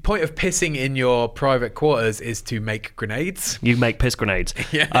the point of pissing in your private quarters is to make grenades. You make piss grenades.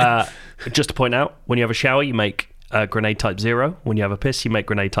 Just to point out, when you have a shower, you make grenade type 0. When you have a piss, you make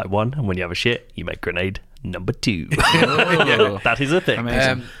grenade type 1. And when you have a shit, you make grenade number 2. That is a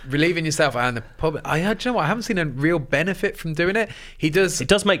thing. Relieving yourself and the pub. I haven't seen a real benefit from doing it. It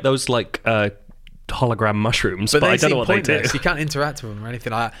does make those like hologram mushrooms, but I don't know what they do. You can't interact with them or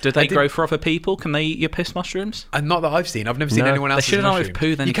anything like that. Do they grow for other people? Can they eat your piss mushrooms? And not that I've seen. I've never seen anyone else. They should have with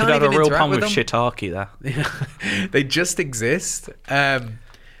poo. Then you could have a real pun with shiitake there. They just exist.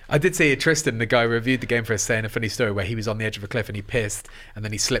 I did see Tristan, the guy who reviewed the game for us, saying a funny story where he was on the edge of a cliff and he pissed, and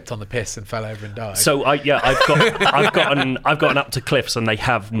then he slipped on the piss and fell over and died. So I've gotten up to cliffs and they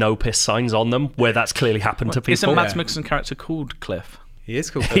have no piss signs on them, where that's clearly happened to people. Isn't Mads Mikkelsen character called Cliff? He is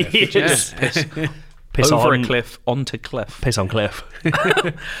called Cliff. He is. Piss over a cliff, onto cliff. Piss on cliff. We've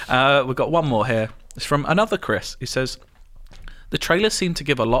got one more here. It's from another Chris. He says, the trailers seem to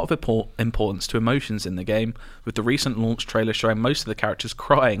give a lot of importance to emotions in the game, with the recent launch trailer showing most of the characters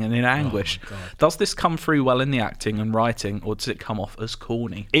crying and in anguish. Does this come through well in the acting and writing, or does it come off as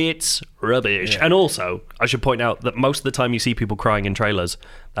corny? It's rubbish. And also, I should point out that most of the time you see people crying in trailers,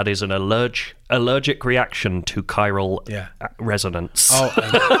 that is an allergic reaction to chiral resonance.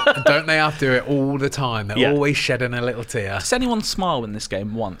 And don't they have to do it all the time? They're always shedding a little tear. Does anyone smile in this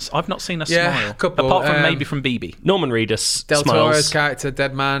game once? I've not seen a smile. Couple, apart from maybe from BB. Norman Reedus Del smiles. Toro's character,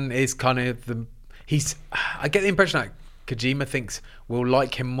 Deadman, is kind of I get the impression that Kojima thinks we'll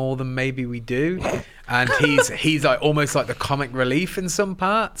like him more than maybe we do, and he's like almost like the comic relief in some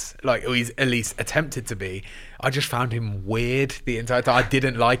parts, like, or he's at least attempted to be. I just found him weird the entire time. I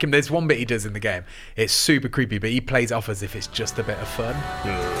didn't like him. There's one bit he does in the game, it's super creepy, but he plays off as if it's just a bit of fun.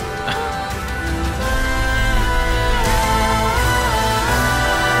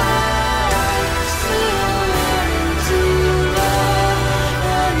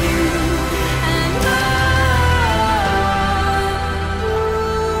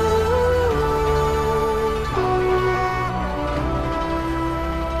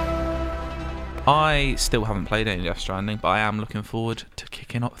 I still haven't played any Death Stranding, but I am looking forward to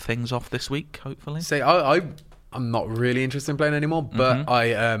kicking things off this week, hopefully. Say, I'm not really interested in playing anymore, but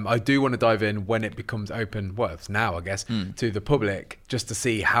I do want to dive in when it becomes open. Well, it's now, I guess, to the public, just to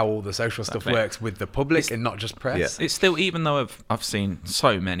see how all the social stuff works with the public and not just press. It's still, even though I've seen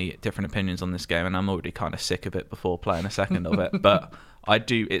so many different opinions on this game, and I'm already kind of sick of it before playing a second of it, but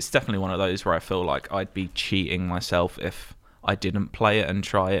it's definitely one of those where I feel like I'd be cheating myself if I didn't play it and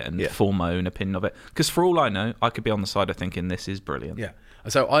try it and form my own opinion of it. Because for all I know, I could be on the side of thinking this is brilliant. Yeah.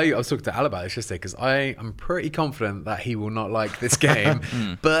 So I was talking to Al about this yesterday because I am pretty confident that he will not like this game,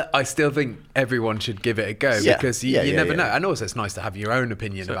 but I still think everyone should give it a go because you never know. And also it's nice to have your own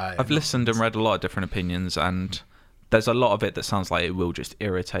opinion about it. I've listened and read a lot of different opinions, and there's a lot of it that sounds like it will just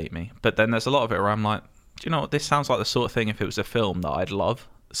irritate me. But then there's a lot of it where I'm like, do you know what? This sounds like the sort of thing if it was a film that I'd love.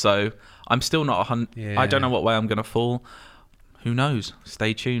 So I'm still not I don't know what way I'm going to fall. Who knows?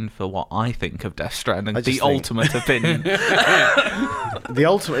 Stay tuned for what I think of Death Stranding. The ultimate opinion. The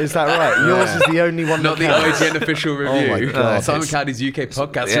ultimate, is that right? Yours is the only one. Not the IGN official review. Oh my God. Simon Cowdy's UK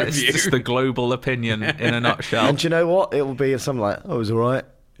podcast review. It's just the global opinion in a nutshell. And do you know what? It will be something like, oh, it was all right.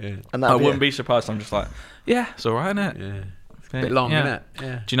 Yeah. And I wouldn't be surprised. I'm just like, yeah, it's all right, isn't it? Yeah. It's a bit long, isn't it?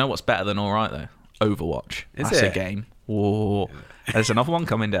 Yeah. Do you know what's better than all right, though? Overwatch. Is That's it? a game. Whoa. There's another one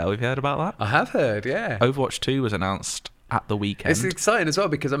coming down. Have you heard about that? I have heard, yeah. Overwatch 2 was announced at the weekend. It's exciting as well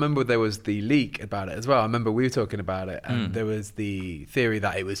because I remember there was the leak about it as well. I remember we were talking about it, and there was the theory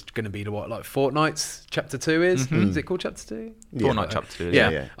that it was going to be like Fortnite's Chapter 2 is. Is it called Chapter 2? Fortnite Chapter 2.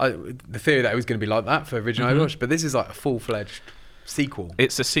 Yeah. The theory that it was going to be like that for original Overwatch, but this is like a full-fledged sequel.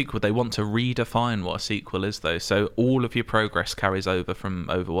 It's a sequel. They want to redefine what a sequel is, though. So all of your progress carries over from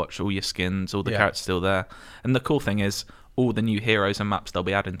Overwatch, all your skins, all the characters still there. And the cool thing is, all the new heroes and maps they'll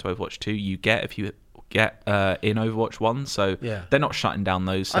be adding to Overwatch 2, you get if you get in Overwatch 1, so they're not shutting down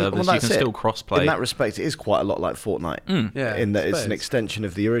those servers. You can still cross-play. In that respect, it is quite a lot like Fortnite. In that it's an extension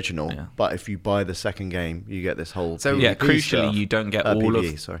of the original, but if you buy the second game, you get this whole PvP crucially, stuff. you don't get all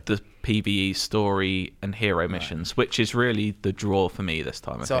PvE, of the PvE story and hero missions, which is really the draw for me this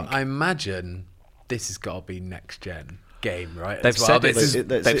time, I think. I imagine this has got to be next-gen game, right? They've said it's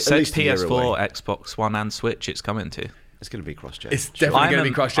PS4, Xbox One and Switch it's coming to. It's going to be cross-gen. It's definitely going to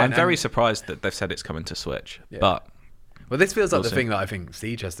be cross-gen. I'm very surprised that they've said it's coming to Switch, but... Well, this feels like the thing that I think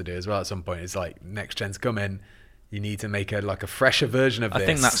Siege has to do as well at some point. It's like, next-gen's coming, you need to make a fresher version of this. I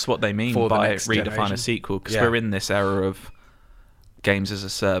think that's what they mean by redefine a sequel, because we're in this era of games as a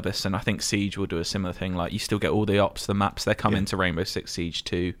service, and I think Siege will do a similar thing. Like, you still get all the ops, the maps, they're coming to Rainbow Six Siege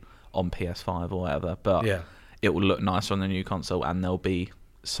 2 on PS5 or whatever, but it will look nicer on the new console, and there'll be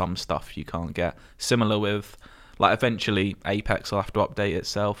some stuff you can't get. Similar with... Like, eventually, Apex will have to update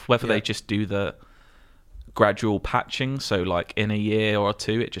itself. Whether they just do the gradual patching, so, like, in a year or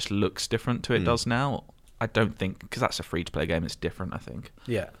two, it just looks different to it does now. I don't think... Because that's a free-to-play game, it's different, I think.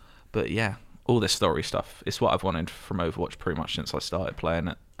 Yeah. But, yeah, all this story stuff, it's what I've wanted from Overwatch pretty much since I started playing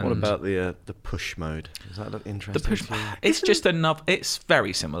it. What about the push mode? Does that look interesting? The push, it's just another... It's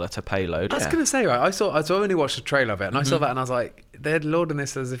very similar to Payload. I was going to say, right, I only watched the trailer of it, and I saw that, and I was like, they're lauding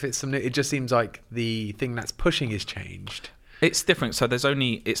this as if it's some new... It just seems like the thing that's pushing is changed. It's different. So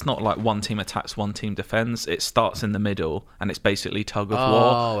it's not like one team attacks, one team defends. It starts in the middle, and it's basically tug of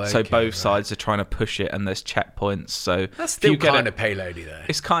war. So both sides are trying to push it, and there's checkpoints. So that's still kind of payloady, though.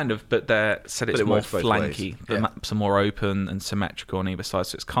 It's kind of, but they're said it's more flanky. The maps are more open and symmetrical on either side.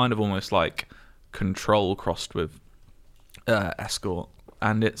 So it's kind of almost like Control crossed with Escort.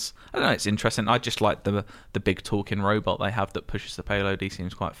 And I don't know, it's interesting. I just like the big talking robot they have that pushes the payload. He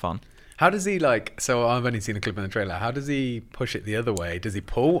seems quite fun. How does he so I've only seen a clip in the trailer. How does he push it the other way? Does he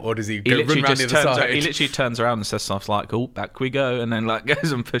pull or does he run around the other side? He literally turns around and says stuff like, oh, back we go, and then like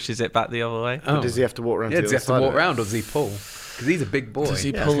goes and pushes it back the other way. Oh. Does he have to walk around to the other side? Does he have to walk around or does he pull? Because he's a big boy. Does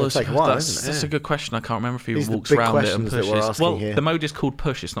he pull us? That's a good question. I can't remember if he walks around it and pushes. Well, the mode is called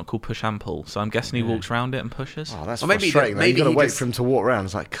push. It's not called push and pull. So I'm guessing he walks around it and pushes. Oh, that's frustrating. Maybe you got to wait for him to walk around.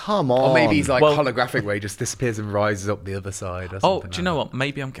 It's like, come on. Or maybe he's like holographic where he just disappears and rises up the other side. Or something do you know what?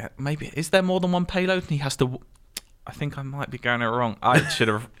 Maybe is there more than one payload and he has to... I think I might be getting it wrong. I should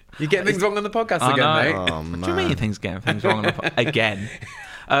have... You get things wrong on the podcast again, mate. Oh, what do you mean getting things wrong on the podcast? Again.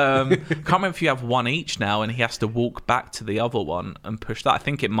 Can't remember if you have one each now and he has to walk back to the other one and push that. I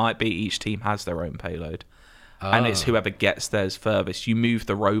think it might be each team has their own payload. And it's whoever gets theirs furthest. You move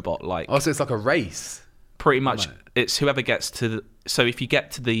the robot like... Oh, so it's like a race? Pretty much. It's whoever gets to... So if you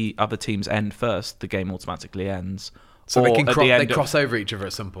get to the other team's end first, the game automatically ends. So Or they can at the they end of- cross over each other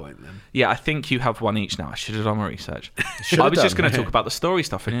at some point then. Yeah, I think you have one each now. I should have done my research. Should I have was just done. going to talk about the story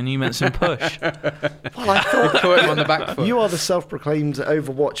stuff, and then you mentioned Push. Well, I thought Caught him on the back foot. you are the self-proclaimed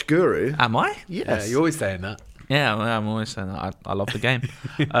Overwatch guru. Am I? Yes. Yeah, you're always saying that. Yeah, well, I'm always saying that. I love the game.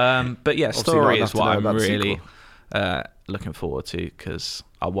 But yeah, Obviously story not is enough to what know I'm about the really sequel. looking forward to because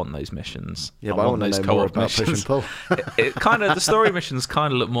I want those missions. Yeah, but I want to know more about Push and Pull. It kind of the story missions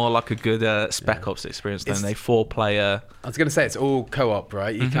kind of look more like a good Spec Ops experience than a 4-player. I was going to say it's all co-op,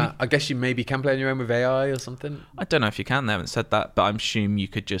 right? You can't. I guess you maybe can play on your own with AI or something. I don't know if you can. They haven't said that, but I'm assuming you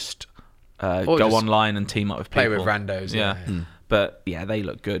could just go just online and team up with people. Play with randos. Yeah. But yeah, they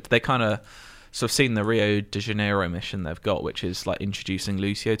look good. They kind of. So I've seen the Rio de Janeiro mission they've got, which is like introducing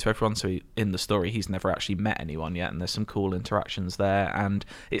Lucio to everyone. So in the story, he's never actually met anyone yet, and there's some cool interactions there. And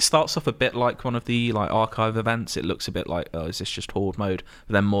it starts off a bit like one of the like archive events. It looks a bit like, oh, is this just horde mode?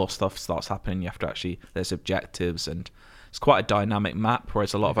 But then more stuff starts happening. You have to actually, there's objectives, and it's quite a dynamic map.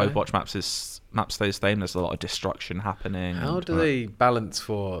 Whereas a lot of Overwatch maps stay the same. There's a lot of destruction happening. How do they balance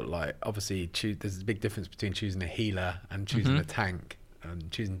for like obviously there's a big difference between choosing a healer and choosing a tank and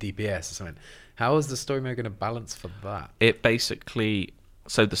choosing DPS or something. How is the story mode going to balance for that? It basically,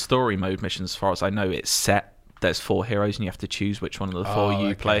 so the story mode missions, as far as I know, it's set. There's 4 heroes, and you have to choose which one of the 4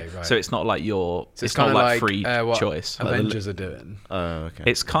 you play. Right. So it's not like it's not kinda like free what choice. Avengers are doing. Oh, okay.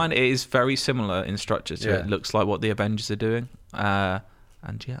 It is very similar in structure to Yeah. it. Looks like what the Avengers are doing.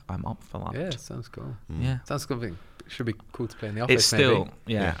 And yeah, I'm up for that. Yeah, sounds cool. Yeah. Sounds something. Should be cool to play in the office. It's still,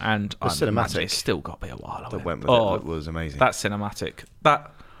 maybe. and I cinematic imagine it's still got to be a while away. that went with it was amazing. That cinematic,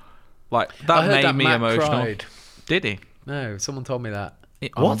 that I made heard that me Matt emotional. cried. Did he? No, someone told me that.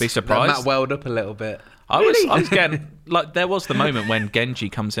 I wouldn't be That surprised. Matt welled up a little bit. I was getting like there was the moment when Genji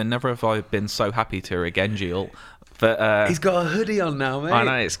comes in. Never have I been so happy to hear a Genji ult. But He's got a hoodie on now, mate. I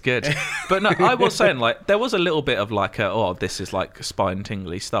know it's good, but no, I was saying like there was a little bit of like this is like spine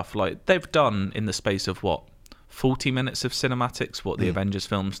tingly stuff. Like they've done in the space of 40 minutes of cinematics. What the Avengers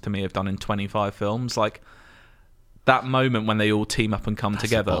films to me have done in 25 films. Like that moment when they all team up and come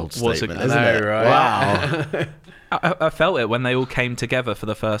together bold was statement, a isn't it? right? Wow. I felt it when they all came together for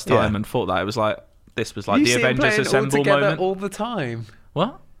the first time and thought that it was like this was like You the see 'em Avengers playing all Assemble together moment. all the time.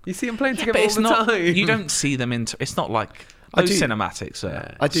 What? You see them playing Yeah, together but all it's the not. time. You don't see them into. It's not like I those do- cinematics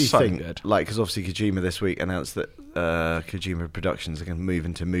are. I do so think, good. like, because obviously Kojima this week announced that Kojima Productions are going to move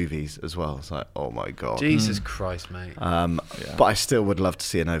into movies as well. It's like, oh my god. Jesus Christ, mate. But I still would love to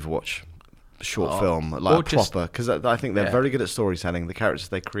see an Overwatch short film, or like just- proper, because I think they're very good at storytelling. The characters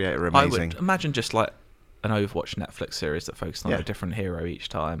they create are I amazing. would imagine just like an Overwatch Netflix series that focuses on Yeah. a different hero each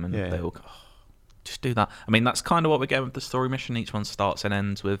time, and Yeah, they yeah. all go, just do that. I mean, that's kind of what we're getting with the story mission. Each one starts and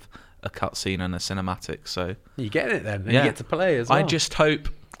ends with a cutscene and a cinematic. So You get it then. And yeah. you get to play as well. I just hope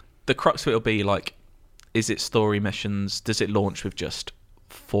the crux of it will be like, is it story missions? Does it launch with just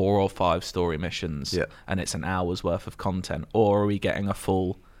 4 or 5 story missions, Yeah. and it's an hour's worth of content, or are we getting a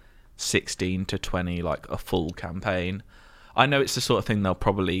full 16 to 20, like a full campaign? I know it's the sort of thing they'll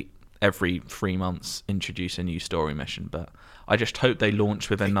probably every 3 months introduce a new story mission, but I just hope they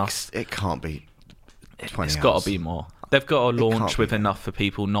launch with enough. It can't be 20 It's got hours. to be more. They've got to can't launch be with more. enough for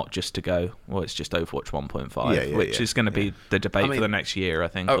people, not just to go, well, it's just Overwatch 1.5, Yeah, yeah, which yeah, is going to be the debate I mean, for the next year, I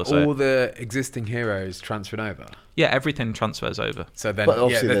think. Are or so. all the existing heroes transferred over? Yeah, everything transfers over. So then, But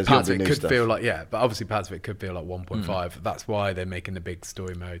obviously then there's parts gonna of be it new could stuff. feel like but obviously parts of it could feel like 1.5. That's why they're making the big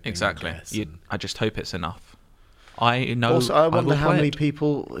story mode. Thing, Exactly. I guess. I just hope it's enough. I know. Also, I wonder will how play many it.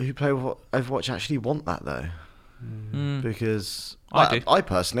 people who play Overwatch actually want that though, because I do. I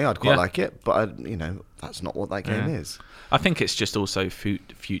personally, I'd quite Yeah. like it, but that's not what that game Yeah. is. I think it's just also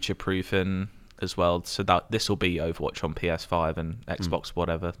future proofing as well. So that this will be Overwatch on PS5 and Xbox,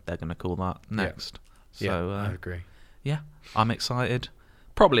 whatever they're going to call that next. Yeah, So I agree. yeah, I'm excited.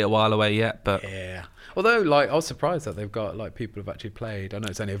 Probably a while away yet, but Yeah. Although, like, I was surprised that they've got like people who've actually played. I know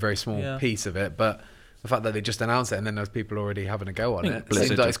it's only a very small Yeah. piece of it, but the fact that they just announced it and then there's people already having a go on think it Blizzard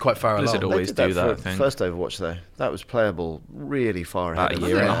seems like it's quite far Blizzard along. always They did do that that, for I think. first Overwatch though. That was playable really far ahead. about a of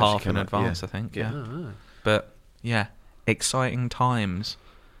year when and a it actually half in came out. advance, Yeah. I think. Yeah. Oh, But yeah, exciting times.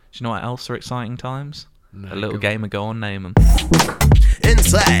 Do you know what else are exciting times? No, A little go- game of Go On Name 'Em.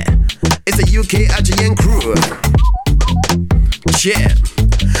 Inside, it's a UK IGN crew. Yeah,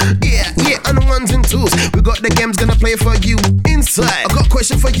 on the ones and twos. We got the games gonna play for you. Inside, I got a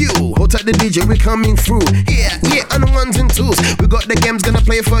question for you. Hold tight the DJ, we coming through. Yeah, on the ones and twos. We got the games gonna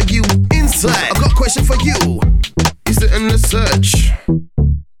play for you. Inside, I got a question for you. Is it in the search?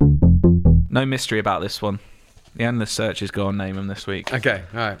 No mystery about this one. The endless search is Go On Name 'Em this week. Okay,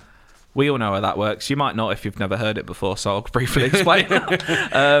 all right. We all know how that works. You might not if you've never heard it before, so I'll briefly explain.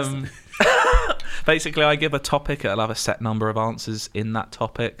 Basically, I give a topic. It'll have a set number of answers in that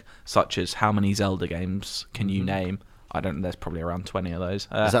topic, such as how many Zelda games can you name? I don't know. There's probably around 20 of those.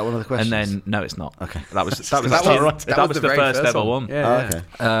 Is that one of the questions? And then no, it's not. Okay. That was That was the very first ever one. Yeah.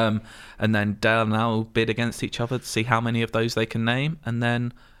 Okay. And then Dale and I will bid against each other to see how many of those they can name, and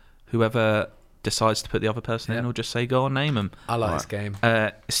then whoever decides to put the other person in will just say, go on, name them. I like this game.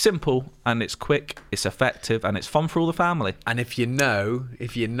 It's simple and it's quick, it's effective, and it's fun for all the family. And if you know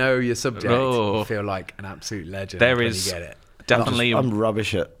your subject, you feel like an absolute legend when you get it. Definitely. I'm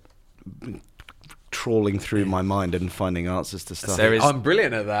rubbish at trawling through my mind and finding answers to stuff. I'm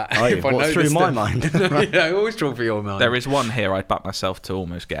brilliant at that. Oh, yeah. What's through my mind? I always trawl for your mind. There is one here I'd back myself to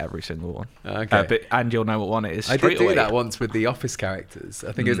almost get every single one. Okay. And you'll know what one it is. I did do away. that once with the Office characters.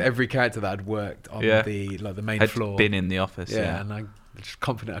 I think it was every character that had worked on the main floor. Been in the office. Yeah, and I'm just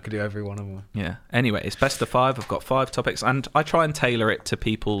confident I could do every one of them. Yeah. Anyway, it's best of 5. I've got 5 topics, and I try and tailor it to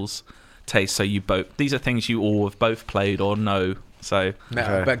people's taste. So these are things you all have both played or know. So,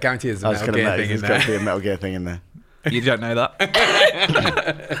 but guarantee there's a Metal Gear thing in there. There's a Metal Gear thing in there. You don't know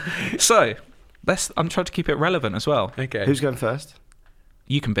that. So, I'm trying to keep it relevant as well. Okay. Who's going first?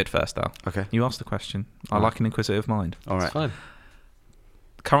 You can bid first, Al. Okay. You ask the question. I like an inquisitive mind. All right. It's fine.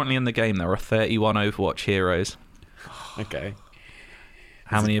 Currently in the game, there are 31 Overwatch heroes. Okay.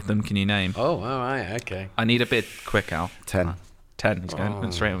 How many of them can you name? Oh, all right. Okay. I need a bid quick, Al. 10. 10. He's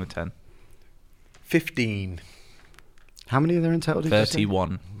going straight in with 10. 15. How many are there in total?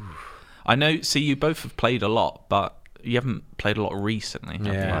 31. I know. See, you both have played a lot, but you haven't played a lot recently. Have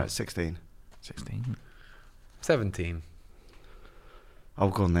Yeah. you? Right, 16. 16. 17. Oh,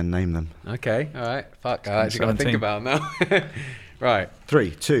 go on then, name them. Okay. All right. Fuck. I actually got to 17. think about it now. Right.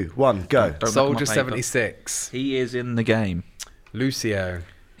 3, 2, 1, go. Don't look at Soldier my paper. 76. He is in the game. Lucio.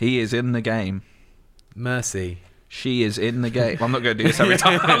 He is in the game. Mercy. She is in the game. I'm not going to do this every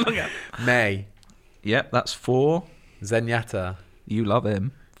time. May. Yep, that's 4. Zenyatta. You love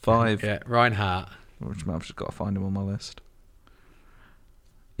him. 5. Yeah. Reinhardt. I've just got to find him on my list.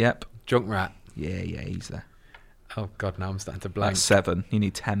 Yep. Junkrat. Yeah, he's there. Oh God, now I'm starting to blank. That's 7. You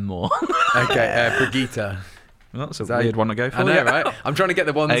need 10 more. Okay. Brigitte. Well, that's a weird one to go for. I know, yeah. right? I'm trying to get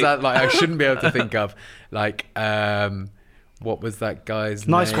the ones 8. that I shouldn't be able to think of. Like, what was that guy's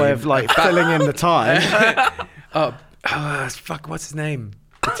name? Nice way of filling in the time. Fuck, what's his name?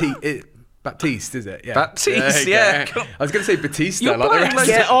 Baptiste, is it? Yeah. Baptiste, There you yeah. go. I was going to say Batista. You're Like the playing rest.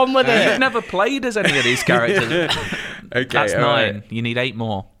 Get on with it. You've never played as any of these characters. Okay, That's all 9. right. You need 8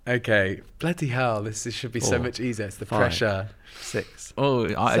 more. Okay. Bloody hell, this should be so 4, much easier. It's the 5. pressure. 6. Oh,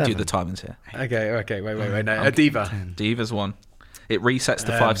 I do 7. the timings here. Okay, wait. No, a diva. Diva's 1. It resets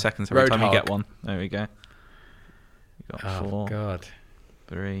to 5 seconds every time you Roadhog. get one. There we go. You got Oh 4, God.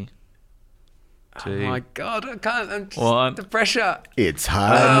 3, 2. Oh my God, I can't. I'm just, 1. the pressure. It's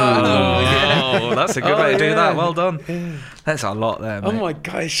high. Oh, that's a good way to do yeah. that. Well done. That's a lot there, mate. Oh my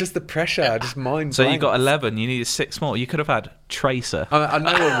God, it's just the pressure. I just mind. So you got 11. You needed 6 more. You could have had Tracer. I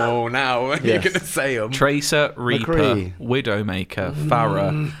know them all now. You're Yes. going to say them. Tracer, Reaper, McCree. Widowmaker,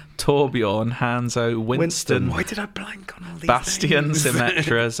 Farah, Torbjorn, Hanzo, Winston, Why did I blank on all these Bastion, names?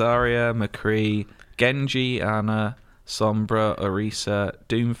 Symmetra, Zarya, McCree, Genji, Anna, Sombra, Orisa,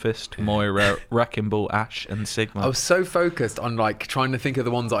 Doomfist, Moira, Wrecking Ball, Ash, and Sigma. I was so focused on trying to think of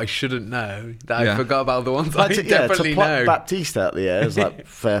the ones that I shouldn't know that I Yeah. forgot about the ones I definitely to pluck know. Baptiste out the air is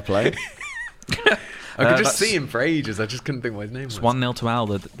fair play. I could just that's- see him for ages. I just couldn't think what his name was. 1-0 to Al.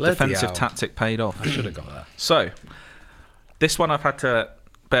 The Bloody defensive hell. tactic paid off. I should have got that. So, this one I've had to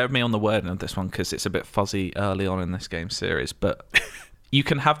bear with me on the wording of this one because it's a bit fuzzy early on in this game series, but you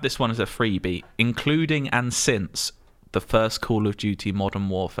can have this one as a freebie, including and since the first Call of Duty Modern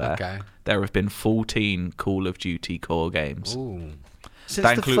Warfare. Okay. There have been 14 Call of Duty core games. Ooh. Since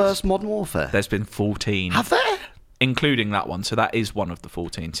That the includes- first Modern Warfare. There's been 14, Have there? including that one. So that is one of the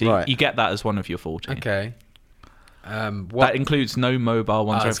 14. So Right. you get that as one of your 14. Okay. That What includes no mobile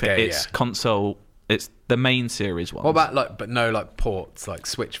ones. Oh, or anything. okay, It's yeah. console. It's the main series ones. What about but no ports, like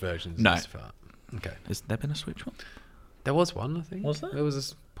Switch versions? and No. stuff like that? Okay. Has there been a Switch one? There was one, I think. Was there? There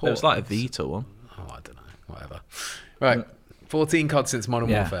was a port. There was like a Vita one. Oh, I don't know. Whatever. Right. 14 COD since Modern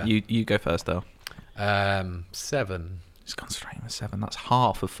Warfare. You go first though. 7. It's gone straight with 7. That's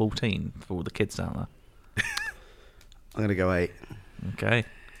half of 14 for all the kids out there. I'm going to go 8. Okay.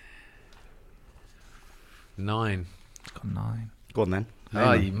 9. It's got 9. Go on then.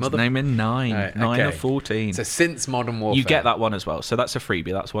 Oh, you mother. Naming 9. Right, 9 okay. of 14. So since Modern Warfare. You get that one as well. So that's a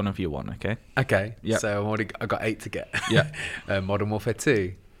freebie. That's one of your one, okay? Okay. Yep. So I got 8 to get. Yep. Modern Warfare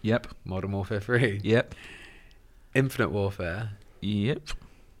 2. Yep. Modern Warfare 3. Yep. Infinite Warfare. Yep.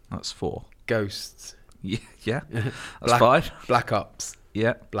 That's 4. Ghosts. Yeah. That's Black, 5. Black Ops.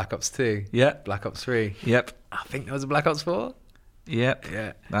 Yep. Black Ops 2. Yep. Black Ops 3. Yep. I think there was a Black Ops 4. Yep.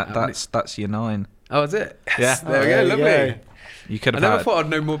 Yeah. That's your 9. Oh, is it? Yeah. Yes, there we There go. you Lovely. go. You could I have never had. thought I'd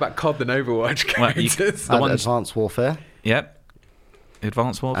know more about COD than Overwatch Well, you- characters. The And ones- Advanced Warfare. Yep.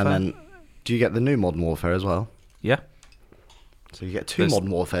 Advanced Warfare. And then, do you get the new Modern Warfare as well? Yeah. So you get 2 There's-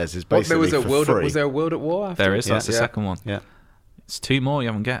 Modern Warfares. Is What, basically there was a for world. free. Was there a World at War? After? There is. That's the Yeah. second one. Yeah. It's 2 more you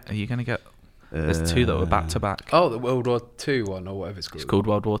haven't get. Are you going to get? There's 2 that were back to back. Oh, the World War II one or whatever it's called. It's called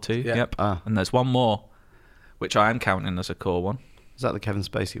World War II. Yeah. Yep. Ah. And there's one more, which I am counting as a core one. Is that the Kevin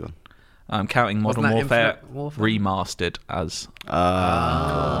Spacey one? I'm counting Modern Wasn't that Warfare, Infinite Warfare? remastered as. Oh,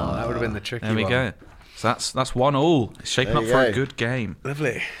 that would have been the tricky There we one. go. So that's 1-1. It's shaping There up you for a go. good game.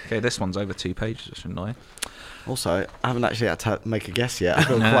 Lovely. Okay, this one's over 2 pages, which is annoying. Also, I haven't actually had to make a guess yet. I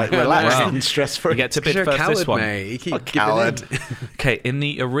feel No. quite relaxed Wow. and stress-free. You get to bid You're a first coward, this one. mate. You keep A giving coward. in. Okay, in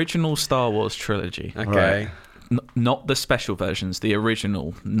the original Star Wars trilogy, Okay. not the special versions, the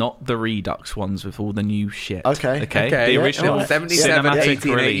original, not the Redux ones with all the new shit. Okay. Okay. Okay. The yeah. original Oh, 77, cinematic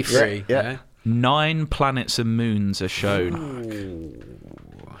 1883. release. Yeah. 9 planets and moons are shown.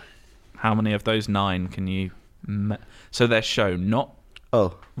 How many of those 9 can you? So they're shown, not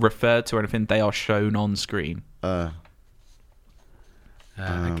Oh. referred to or anything. They are shown on screen.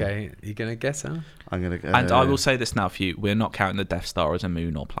 Okay. You going to guess, huh? I'm gonna go. And I will say this now for you: we're not counting the Death Star as a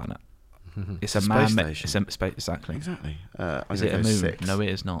moon or planet. It's a Space man. station. It's a space. Exactly. Exactly. I'm Is gonna it a go moon? 6. No, it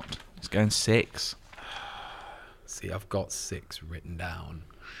is not. It's going 6. See, I've got 6 written down.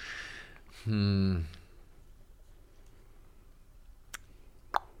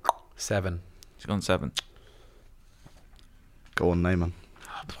 7. It's gone 7. Go on, Neyman.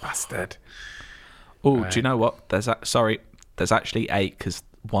 Bastard. Oh, Right. do you know what? There's actually 8 because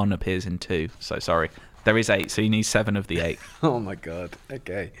 1 appears in 2. So sorry, there is 8. So you need 7 of the 8. Oh my god.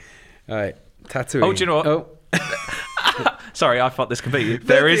 Okay. All right. Tatooine. Oh, do you know what? Oh, Sorry, I thought this completely.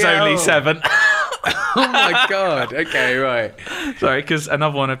 There is only hell. 7. oh my god. Okay, right. Sorry, because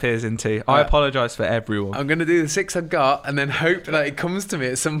another one appears in 2. I apologise for everyone. I'm gonna do the 6 I've got, and then hope that it comes to me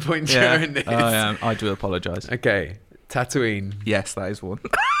at some point Yeah, during this. I do apologise. Okay. Tatooine. Yes, that is 1.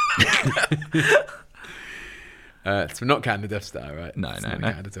 So we're not counting the Death Star, right? No, It's no, not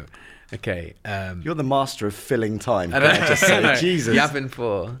no. counted at all. Okay. You're the master of filling time. I Can I don't just say, know. Jesus. Yavin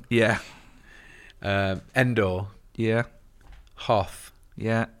 4. Yeah, Endor. yeah, Hoth.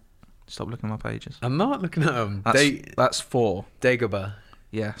 yeah. Stop looking at my pages. I'm not looking at them. That's 4. Dagobah.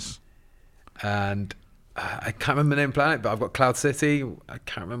 Yes. And I can't remember the name of the planet, but I've got Cloud City. I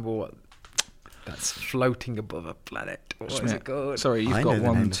can't remember what that's floating above a planet. What is it called? Sorry, you've I got know the name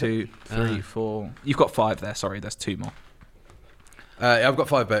 1, of it. 2, 3, 4. You've got 5 there. Sorry, there's 2 more. I've got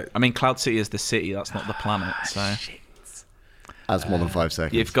 5, but I mean, Cloud City is the city. That's not the planet. So As more than 5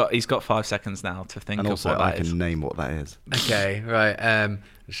 seconds. he's got 5 seconds now to think and of also, what I that is. can name what that is. okay, right.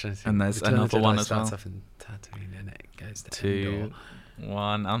 Just trying to think. And there's Return of another the one Jedi as starts well. off in Tatooine, and it goes to 2, Endor.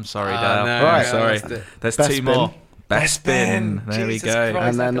 1. I'm sorry, Ah, Dale. no, Right. no, Sorry. that's it. There's Best 2 more. bin. Best bin. There we Jesus go. Christ.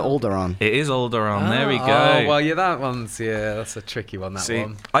 And then I got- Alderaan. It is Alderaan. There we go. Oh, well, yeah, that one's, that's a tricky one, that See,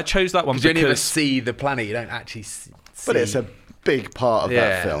 one. I chose that one Because you only ever because see the planet, you don't actually see. But it's a big part of Yeah,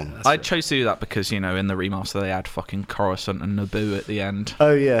 that film. that's I chose to do that because, in the remaster they add fucking Coruscant and Naboo at the end.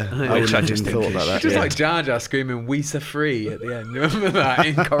 Oh, yeah. Which I I wouldn't just even think thought is about that. Just yeah. like Jar Jar screaming "We are free" at the end. Remember that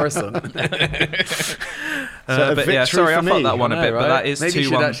in Coruscant? a But yeah, victory sorry, I for fucked me. that one a I bit, know, but right? that is Maybe you 2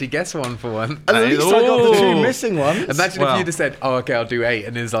 should 1. actually guess one for one. At least I got the 2 Ooh. missing ones. Imagine Well- if you'd have said, "Oh, okay, I'll do 8,"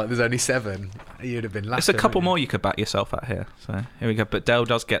 and there's only 7. You'd have been laughing. It's a couple wouldn't more you could back yourself at here. So here we go. But Dale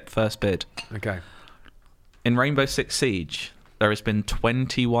does get first bid. you? Okay. In Rainbow Six Siege, there has been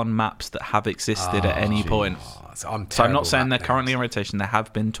 21 maps that have existed at any point. Oh, so I'm So I'm terrible not saying they're at currently in names. rotation. There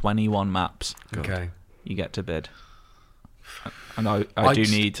have been 21 maps. Okay. You get to bid. And I do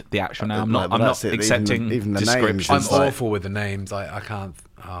just- need the actual now. I'm No, not. but I'm not that's it, accepting even the names descriptions. I'm It's like- awful with the names. I can't.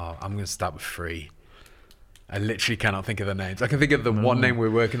 Oh, I'm going to start with 3. I literally cannot think of the names. I can think of the one name we're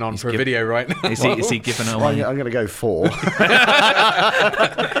working on for a giv- video right now. Is he giving Well, away? I'm going to go 4.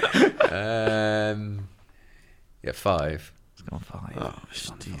 Yeah, 5. It's gone 5. Oh,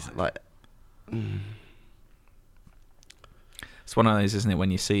 jeez. Like, It's one of those, isn't it?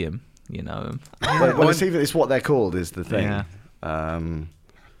 When you see him, you know him. well, it's what they're called is the thing. Yeah.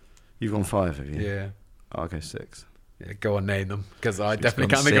 You've gone 5, have you? Yeah. I'll go 6. Yeah, go on, name them, because I She's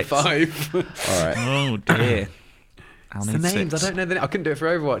definitely gone can't think of 5. All right. Oh dear. I'll the need names, 6. I don't know I couldn't do it for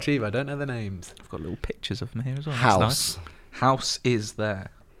Overwatch either. I don't know the names. I've got little pictures of them here as well. That's House. nice. House is there.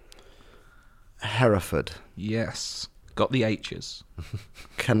 Hereford. Yes. Got the H's.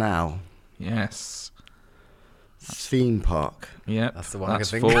 Canal. Yes. Theme park. Yep. That's the one I That's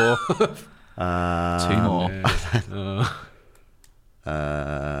can think 4. 2 more.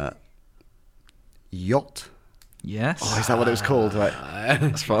 Yacht. Yes. Oh, is that what it was called? Right.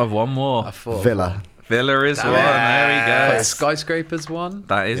 That's five. One more. I thought Villa. Villa is one. There we go. Skyscrapers one.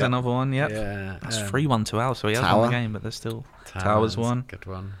 That is another one. Yep. Yeah. That's 3-1 to Al. So he has won Tower. the game, but there's still Towers one. Good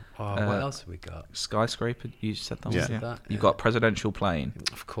one. Oh, what else have we got? Skyscraper. You said that Yeah. one. Yeah. That, You've yeah. got Presidential Plane.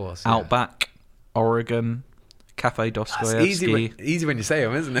 Of course. Outback. Oregon. Cafe That's Dostoevsky. easy when you say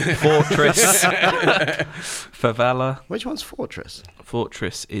them, isn't it? Fortress. Favela. Which one's Fortress?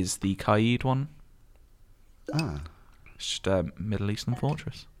 Fortress is the Qaid one. Ah. It's just a Middle Eastern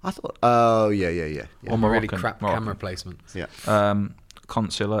fortress. I thought. Oh, yeah. Or Really Moroccan. crap Moroccan. camera placements. Yeah.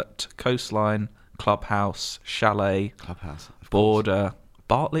 Consulate, Coastline, Clubhouse, Chalet, Clubhouse. of course. Border,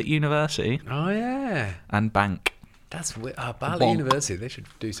 Bartlett University, Oh yeah, and Bank. that's weird. Oh, Bartlett Bonk. University. They should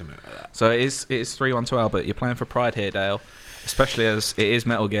do something like that. So it is 3-1 to Al, but you're playing for pride here, Dale. Especially as it is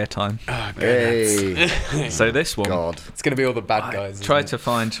Metal Gear time. Oh, goodness. Hey. So this one, God. It's gonna be all the bad guys. isn't try it? to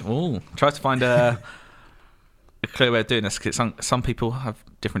find a clear way of doing this, because some people have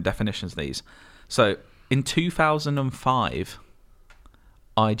different definitions of these. So in 2005,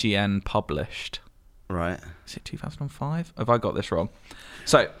 IGN published. Right. Is it 2005? Have I got this wrong?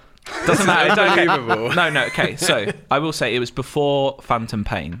 So doesn't matter. Unbelievable. No. Okay. So I will say it was before Phantom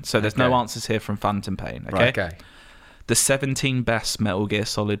Pain. So there's no Okay. answers here from Phantom Pain. Okay. Right, okay. The 17 best Metal Gear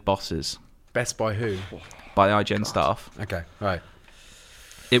Solid bosses Best by who? by IGN staff. Okay. Right.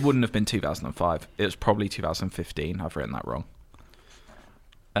 It wouldn't have been 2005. It was probably 2015. I've written that wrong.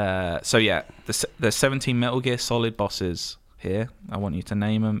 So yeah, there's 17 Metal Gear Solid bosses here. I want you to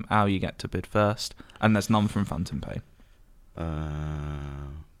name them. Al, you get to bid first. And there's none from Phantom Pain.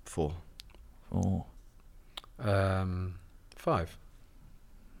 4. Oh, 5.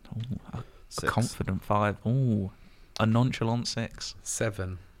 a 6. confident 5. Oh, a nonchalant 6.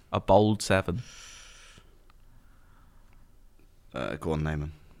 7. A bold 7. Go on, name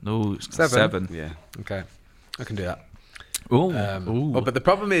them. Oh, 7. 7. Yeah. Okay. I can do that. Ooh. Well, but the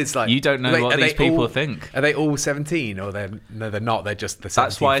problem is, like, You don't know what are these they people all- think. Are they all 17, or they're not? They're just the 17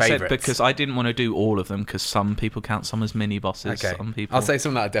 That's why I favourites? said, because I didn't want to do all of them, because some people count some as mini bosses. Okay. Some people I'll say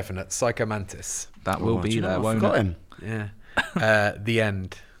something that are definite. Psycho Mantis. that will Oh, do be you know there, what? I won't forgot it? him. Yeah. The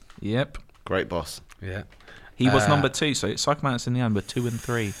End. Yep. Great boss. Yeah. He was number 2, so it's Psychomantis in the end, but 2 and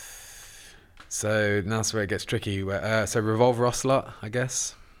 3. So now that's where it gets tricky. So Revolver Ocelot, I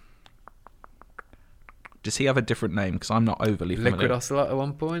guess. Does he have a different name? Because I'm not overly familiar. Liquid Ocelot at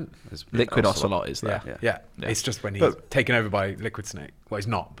one point. Liquid Ocelot is there. Yeah. Yeah. It's just when he's But- taken over by Liquid Snake. Well, he's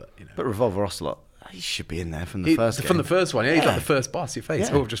not, but you know. But Revolver Ocelot, he should be in there from the first game. From the first one, yeah, he's Yeah. like the first boss you face.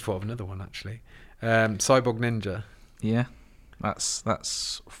 Yeah. Oh, I've just thought of another one actually. Cyborg Ninja, Yeah.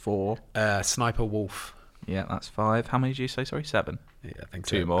 That's 4. Sniper Wolf. Yeah, that's 5. How many did you say? Sorry, 7. Yeah, I think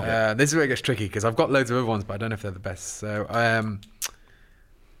 2 so. more. This is where it gets tricky because I've got loads of other ones, but I don't know if they're the best. So,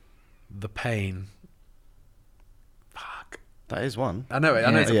 The Pain. Fuck. That is one. I know it.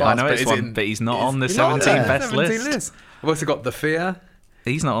 I know Yeah, it's a yeah. boss, I know but it's is one, it but he's not on the he's not on 17 there. best 17 list. I've also got The Fear,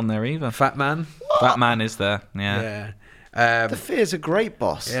 He's not on there either. Fat Man. That man is there. Yeah. Yeah. The Fear's a great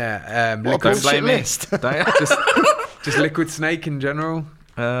boss. Yeah. What a Liquid, bullshit blame me. list. just Liquid Snake in general.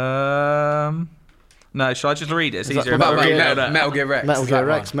 No, should I just read it? It's Is that easier. Metal if I Gear- read it. Metal Gear Rex. Metal is Gear that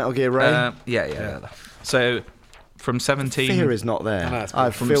Rex, one? Metal Gear Ray. Yeah. So from 17, Fear is not there. I know, it's I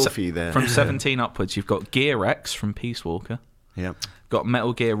cool. feel for you there. from 17 upwards, you've got Gear X from Peace Walker. Yep. Got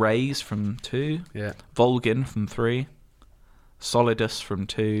Metal Gear Rays from 2. Yeah. Volgin from 3. Solidus from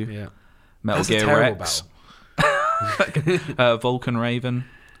 2. Yeah. Metal That's a Gear terrible Rex. battle. Vulcan Raven.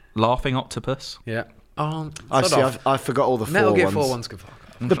 Laughing Octopus. Yeah. I sort see. of. I forgot all the 4 Metal Gear ones. 4 ones can fuck off.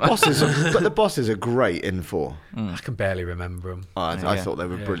 The bosses, but the bosses are great in 4. I can barely remember them. I Yeah. thought they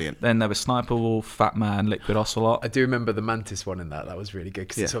were Yeah. brilliant. Then there was Sniper Wolf, Fat Man, Liquid Ocelot. I do remember the Mantis one in that. That was really good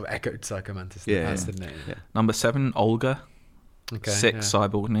because Yeah. it sort of echoed Psycho Mantis in the Yeah, past, yeah. didn't it? Yeah. Number 7, Olga. Okay. 6, yeah.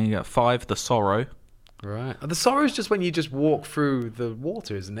 Cyborg Ninja. 5, The Sorrow. Right. The sorrow is just when you just walk through the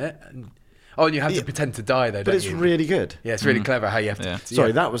water, isn't it? And you have to Yeah. pretend to die though, But don't it's you? really good. Yeah, it's really clever how you have to. Yeah.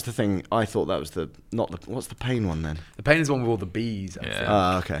 Sorry, that was the thing. I thought that was what's the Pain one then? The Pain is the one with all the bees. I Yeah. think.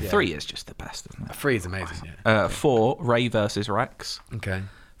 Ah, okay. Yeah. 3 is just the best, isn't it? 3 is amazing. Yeah. 4, Ray versus Rex. Okay.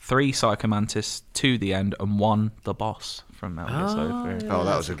 3, Psychomantis. 2, The End. And 1, The Boss from Metal Gear Solid 3. Oh,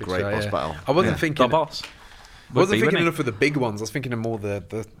 that was That's a good great show, boss yeah. battle. I wasn't Yeah. thinking. The Boss. I wasn't Would be, thinking wouldn't enough of the big ones. I was thinking of more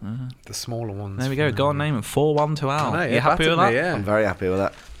the smaller ones. There we go. Go on, name them. 4-1 to Al. I know, You yeah, happy with battered that? me, yeah. I'm very happy with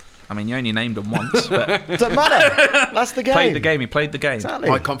that. I mean, you only named them once, but Doesn't matter. That's the game. played the game. He played the game. Exactly.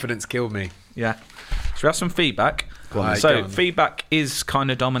 My confidence killed me. Yeah. Should we have some feedback? on. So Go on. feedback is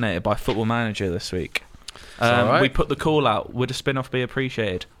kind of dominated by Football Manager this week. all right. We put the call out. Would a spin-off be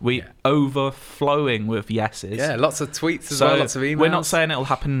appreciated? We overflowing with yeses. Yeah, lots of tweets as well, lots of emails. We're not saying it'll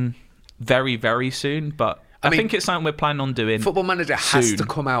happen very, very soon, but I think it's something we're planning on doing. Football Manager has soon. to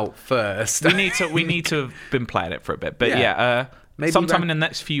come out first. We need to have been playing it for a bit, but Maybe sometime in the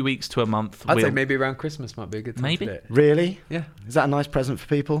next few weeks to a month. I'd say maybe around Christmas might be a good time to do it. Really? Yeah. Is that a nice present for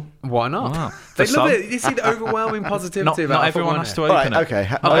people? Why not? Wow. They For love some. it. You see the overwhelming positivity about not Football everyone has to Manager. open Right, it.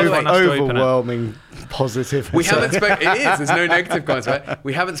 okay. Everyone has to open it. Overwhelming positive. We haven't spoke. It is. There's no negative comments. Right?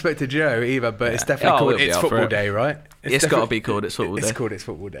 We haven't spoke to Joe either, but it's definitely Oh, called we'll be It's up for Football it. Day, right? It's got to be called It's Football Day. It's called It's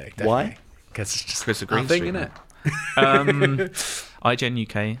Football Day. Why? Because it's just Chris a Green thing, Street, isn't it?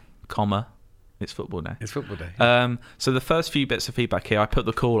 IGN UK, comma, It's Football Day. It's Football Day. So the first few bits of feedback here, I put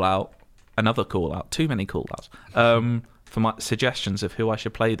the call out, another call out, too many call outs, for my suggestions of who I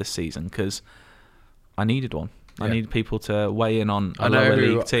should play this season, because I needed one. I needed people to weigh in on a lower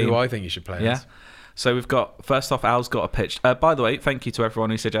league team. who I think you should play Yeah. as. So we've got, first off, Al's got a pitch. By the way, thank you to everyone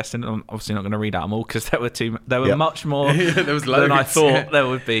who suggested. I'm obviously not going to read out them all because there were much more There was than I loads, thought yeah. there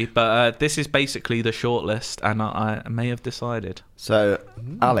would be. But this is basically the shortlist, and I may have decided. So,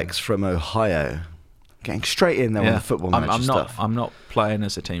 Alex from Ohio, getting straight in there on the Football Manager stuff. I'm not playing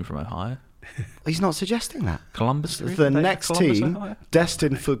as a team from Ohio. He's not suggesting that. Columbus. The next Columbus, team, Ohio?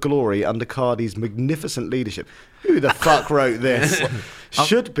 destined for glory under Cardi's magnificent leadership. Who the fuck wrote this?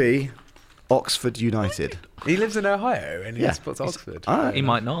 Should be Oxford United. He lives in Ohio and he Yeah. supports Oxford. All right. He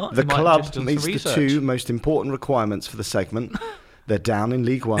might not. The He might club just do some meets the research. two most important requirements for the segment. They're down in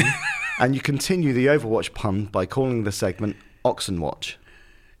League One, and you continue the Overwatch pun by calling the segment Oxenwatch.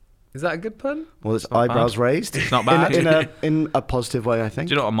 Is that a good pun? Well, it's not eyebrows bad. raised. It's not bad. In a positive way, I think.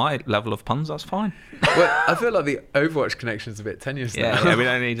 Do you know what? On my level of puns, that's fine. Well, I feel like the Overwatch connection's a bit tenuous now. Yeah, we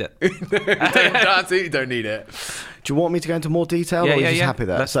don't need it. Absolutely don't need it. Do you want me to go into more detail, Yeah, or are you yeah, just yeah. happy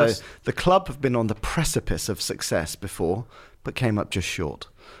there? Let's- The club have been on the precipice of success before, but came up just short.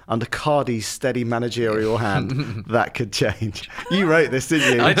 Under Cardi's steady managerial hand, that could change. You wrote this,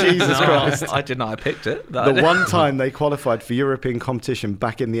 didn't you? Jesus Christ. I did not. I picked it. The one time they qualified for European competition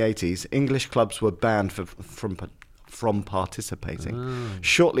back in the 80s, English clubs were banned from participating.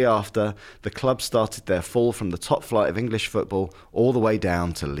 Shortly after, the club started their fall from the top flight of English football all the way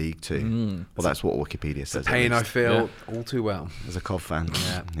down to League Two. Well, that's what Wikipedia says. at Pain I least. feel all too well. As a COV fan.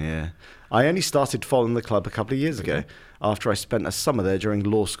 Yeah. I only started following the club a couple of years ago after I spent a summer there during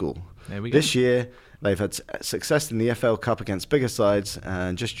law school. There we go. This year, they've had success in the FL Cup against bigger sides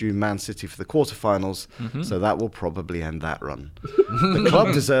and just drew Man City for the quarterfinals, so that will probably end that run. The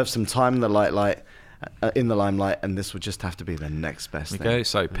club deserves some time in the limelight, and this would just have to be the next best thing. Okay,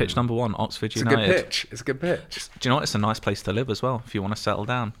 so pitch number one, Oxford It's a United. good pitch. It's a good pitch. Do you know what? It's a nice place to live as well if you want to settle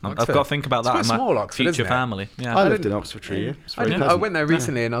down. I've Oxford. got to think about It's that quite in my small, Oxford, future isn't it? family. Yeah. I lived in Oxford for a year. It's very I pleasant. went there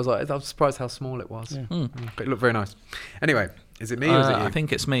recently and I was surprised how small it was. But it looked very nice. Anyway, is it me or is it you? I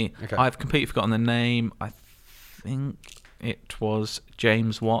think it's me. Okay. I've completely forgotten the name. I think it was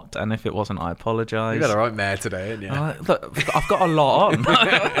James Watt, and if it wasn't, I apologise. You got a right mare today, haven't you? Look, I've got a lot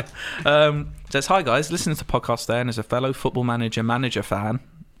on. Says, hi guys, listening to the podcast there, and as a fellow Football Manager fan,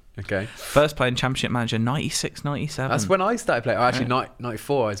 Okay. first playing Championship Manager 96, 97. That's when I started playing. Oh, actually,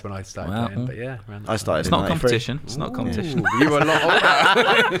 94 is when I started Wow. playing. But yeah, around that I started It's in not 93. competition. It's not competition. Ooh, you were a lot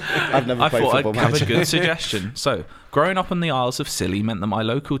older. I've never I played thought Football I'd have a Manager. good suggestion. So, growing up in the Isles of Scilly meant that my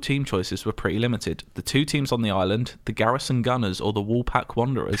local team choices were pretty limited. The two teams on the island, the Garrison Gunners or the Woolpack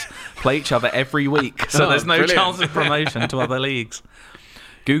Wanderers, play each other every week, so Oh, there's no brilliant. chance of promotion to other leagues.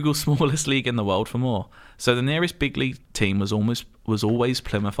 Google smallest league in the world for more. So the nearest big league team was always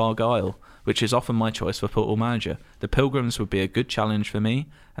Plymouth Argyle, which is often my choice for Football Manager. The Pilgrims would be a good challenge for me,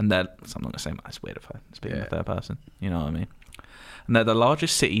 and they're, so I'm not going to say that's weird if I speak in the third person, you know what I mean? And they're the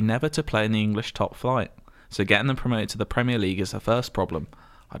largest city never to play in the English top flight, so getting them promoted to the Premier League is the first problem.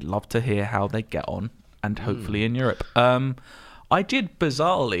 I'd love to hear how they get on, and hopefully in Europe. I did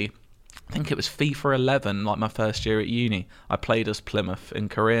bizarrely, I think it was FIFA 11, like my first year at uni. I played as Plymouth in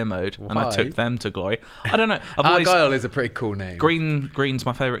career mode, and I Why? took them to glory. I don't know. I've always, Argyle is a pretty cool name. green's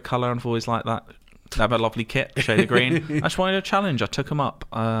my favourite colour, and I've always liked that. They have a lovely kit, shade of green. I just wanted a challenge. I took them up.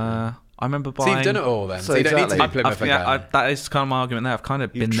 I remember buying. So you've done it all then. So, So you don't need to be exactly. Plymouth again. that is kind of my argument there. I've kind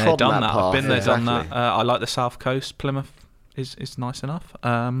of You've been there, trodden done that that. path, I've been there, done exactly. that. I like the South Coast. Plymouth is nice enough.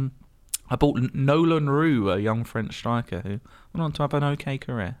 I bought Nolan Roux, a young French striker who went on to have an okay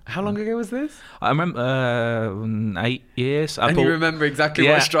career. How long ago was this? I remember 8 years. And you remember exactly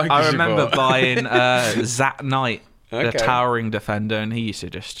what strikers I you remember bought. buying Zat Knight, the Okay. towering defender, and he used to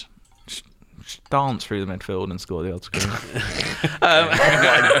just dance through the midfield and score the odd screen. Oh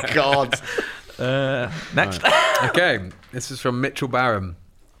my God. Next. Okay, this is from Mitchell Barham.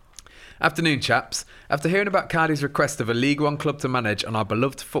 Afternoon, chaps. After hearing about Cardi's request of a League One club to manage on our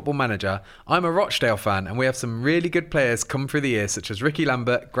beloved Football Manager, I'm a Rochdale fan, and we have some really good players come through the years, such as Ricky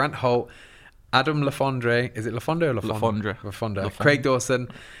Lambert, Grant Holt, Adam Lafondre. Is it Lafondre or Lafondre? Lafondre. Craig Dawson.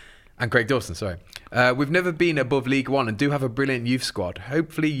 And Craig Dawson, sorry. We've never been above League One and do have a brilliant youth squad.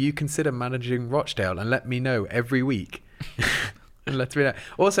 Hopefully you consider managing Rochdale and let me know every week. And let me know.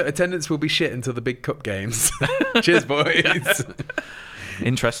 Also, attendance will be shit until the big cup games. Cheers, boys.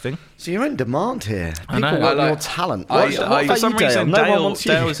 Interesting. So you're in demand here. I know. People want I your like- talent. I- What I- about For you, some reason, No one wants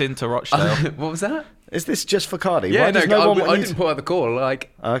you. Dale's into Rochdale. What was that? Is this just for Cardi? Yeah, Why does no, no one want I you didn't put out the call.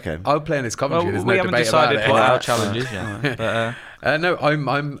 Like, Okay. I'll play in this Well, commentary. There's we no haven't debate decided about what it. our challenge is yet. But,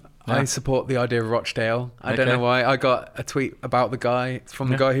 No, I support the idea of Rochdale. I don't Okay. know why. I got a tweet about the guy. It's from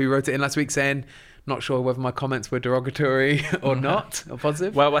the guy who wrote it in last week saying, not sure whether my comments were derogatory or not, or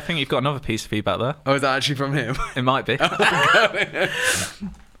positive. well, I think you've got another piece of feedback there. Oh, is that actually from him? It might be. It's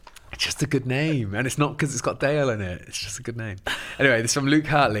just a good name. And it's not because it's got Dale in it. It's just a good name. Anyway, this is from Luke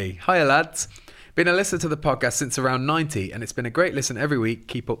Hartley. Hiya, lads. Been a listener to the podcast since around 90, and it's been a great listen every week.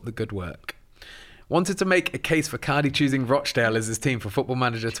 Keep up the good work. Wanted to make a case for Cardi choosing Rochdale as his team for Football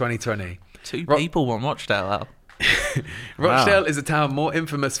Manager 2020. Two Ro- people want Rochdale out. Rochdale is a town more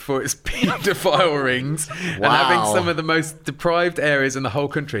infamous for its paedophile rings and having some of the most deprived areas in the whole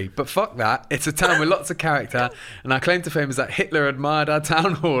country. But fuck that, it's a town with lots of character, and our claim to fame is that Hitler admired our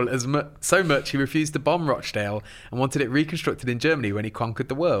town hall so much he refused to bomb Rochdale and wanted it reconstructed in Germany when he conquered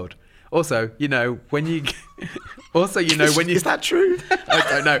the world. Also, when you... Is that true? I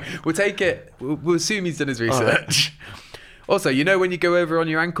don't know. We'll take it. We'll assume he's done his research. Also, when you go over on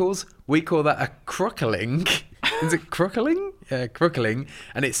your ankles, we call that a crookling. Is it crookling? Yeah, crookling.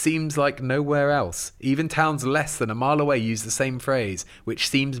 And it seems like nowhere else. Even towns less than a mile away use the same phrase, which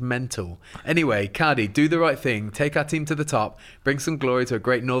seems mental. Anyway, Cardi, do the right thing. Take our team to the top. Bring some glory to a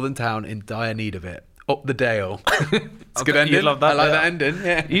great northern town in dire need of it. Up the Dale. It's a good ending. You love that I like bit. that ending.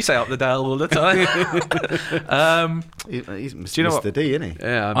 Yeah. You say up the Dale all the time. He's you know Mr. what? D, isn't he?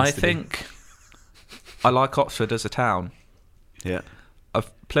 Yeah, I think I like Oxford as a town. Yeah.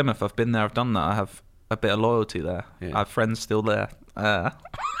 Plymouth, I've been there, I've done that. I have a bit of loyalty there. Yeah. I have friends still there.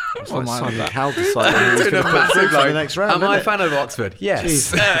 It's like Simon Cowell deciding who's Doing going a to put through massive, for the like, next round. am I a isn't it? fan of Oxford?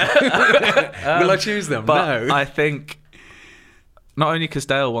 Yes. Will I choose them? But No. I think not only because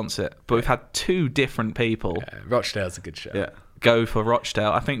Dale wants it, but we've had two different people Rochdale's a good show. Yeah. go for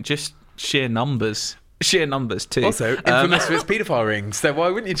Rochdale. I think just sheer numbers too. Also, infamous for its paedophile rings. So why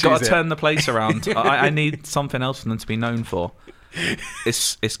wouldn't you choose Got to it? turn the place around. I need something else for them to be known for.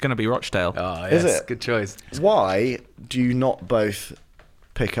 It's going to be Rochdale. Oh, Is yes, it? good choice. Why do you not both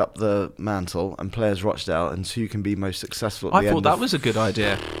pick up the mantle and play as Rochdale, and so you can be most successful at I the thought end that of- was a good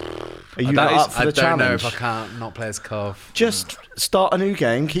idea. Are you that not is- up for I the don't know challenge? if I can't not play as Cov. Just start a new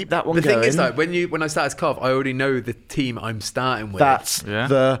game, keep that one The going. thing is, though, when I start as Cov, I already know the team I'm starting with. That's Yeah.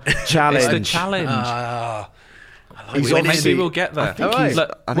 the challenge. It's the challenge. He's Maybe obviously- we'll get there. I think Alright. he's,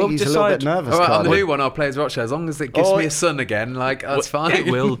 Look, I think we'll he's a little bit decide- nervous. All right, on the Cardi. new one, I'll play as Rochdale. As long as it gives Oh, me a son again, that's fine. It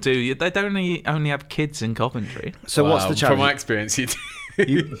will do. They don't only have kids in Coventry. So what's the From my challenge? experience, you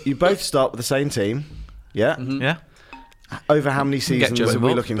do. You both start with the same team. Yeah. Yeah. Over how many seasons Joe are we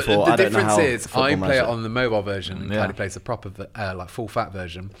involved. looking But for? the I don't know difference how. is, Football I play it Manager- on the mobile version, and Yeah. Cardi plays the proper, full fat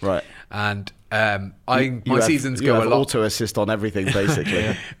version. Right. And You my have- seasons you go have a lot. auto assist on everything,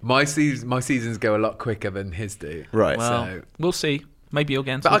 basically. My seasons go a lot quicker than his do. Right. Well, So, we'll see. Maybe you'll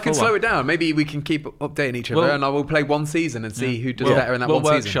get into but the I can full slow one. it down. Maybe we can keep updating each other, Well- and I will play one season and see who does We'll- better in that we'll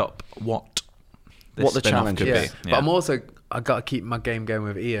one season. workshop what What the spin-off challenge could is. be. But I'm also I got to keep my game going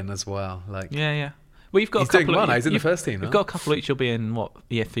with Ian as well. Like, Yeah. Well, you've got He's a couple doing well of, now, he's in the you've- first team You've now. got a couple each. You'll be in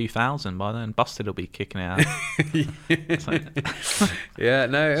year 2000 by then. Busted will be kicking it out. yeah,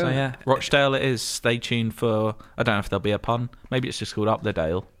 no, So yeah, Rochdale it is. Stay tuned for. I don't know if there'll be a pun. Maybe it's just called Up the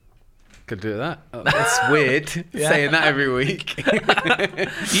Dale. could do that. Oh, that's weird saying that every week.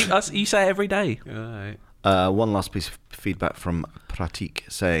 You say it every day. All right. One last piece of feedback from Pratik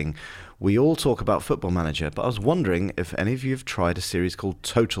saying, we all talk about Football Manager, but I was wondering if any of you have tried a series called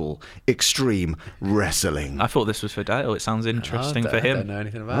Total Extreme Wrestling. I thought this was for Dale. It sounds interesting for I don't him. know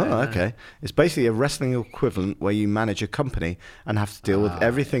anything about it. Oh, no. okay. It's basically a wrestling equivalent where you manage a company and have to deal with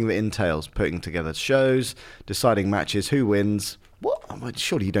everything that entails putting together shows, deciding matches, who wins. What? Well,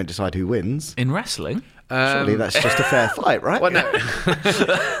 surely you don't decide who wins. In wrestling, Surely that's just a fair fight, right? Well, no.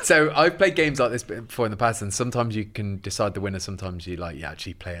 So I've played games like this before in the past, and sometimes you can decide the winner. Sometimes you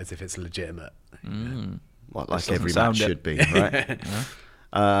actually play as if it's legitimate. Well, like doesn't every sound match it. should be, right?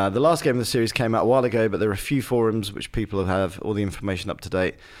 The last game of the series came out a while ago, but there are a few forums which people have all the information up to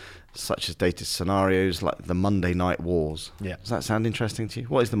date, such as dated scenarios like the Monday Night Wars. Yeah. Does that sound interesting to you?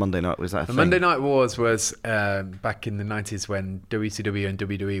 What is the Monday Night? Was that a The thing? Monday Night Wars was back in the 90s when WCW and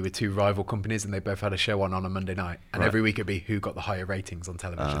WWE were two rival companies and they both had a show on a Monday night. And Right. every week it'd be who got the higher ratings on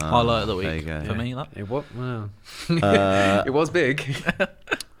television. Highlight of the there week you go. for me. That. It was, well, Uh, it was big.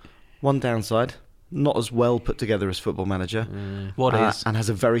 One downside, not as well put together as Football Manager. What is? And has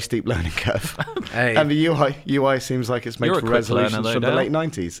a very steep learning curve. Hey. And the UI seems like it's made You're a for quick resolutions learner though, from the Dale. late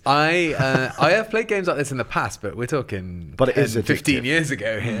 90s. I have played games like this in the past, but we're talking But it is 15 addictive. years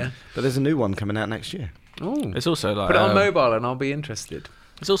ago here. But there's a new one coming out next year. Ooh. It's also like Put it on mobile and I'll be interested.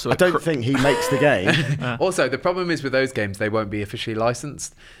 It's also I don't think he makes the game. Also, the problem is with those games, they won't be officially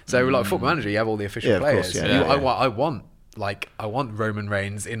licensed. So, like Football Manager, you have all the official Yeah, of course, players. yeah, yeah. I want Roman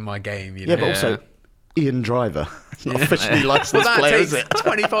Reigns in my game. You Yeah, know? but also Ian Driver. It's not officially licensed Well, that player, takes is it?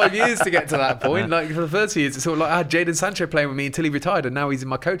 25 years to get to that point. Like for the first few years, it's sort of like I had Jadon Sancho playing with me until he retired, and now he's in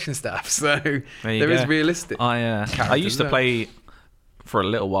my coaching staff. So there is realistic. I used to characters play for a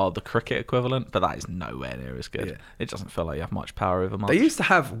little while the cricket equivalent, but that is nowhere near as good. Yeah. It doesn't feel like you have much power over much. They used to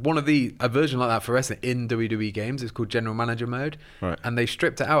have a version like that for wrestling in WWE games. It's called General Manager Mode, Right. and they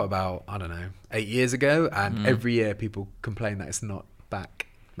stripped it out about 8 years ago. And Mm. every year people complain that it's not back.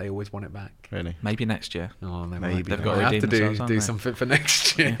 They always want it back. Really? Maybe next year. Oh, they Maybe. might. They've got to have redeem to themselves, haven't do they? something for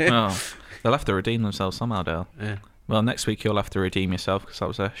next year. Oh, they'll have to redeem themselves somehow, Dale. Yeah. Well, next week you'll have to redeem yourself because that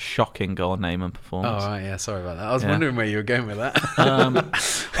was a shocking goal name and Oh, performance. right, yeah, sorry about that. I was Yeah. wondering where you were going with that.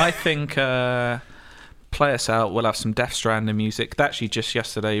 I think play us out. We'll have some Death Stranding music. They actually just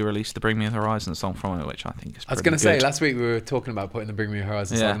yesterday released the Bring Me the Horizon song from it, which I think is I was pretty going to say, good. last week we were talking about putting the Bring Me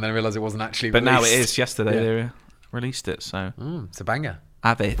Horizon song, Yeah. and then I realised it wasn't actually But released. now it is. Yesterday Yeah. they released it, so It's a banger.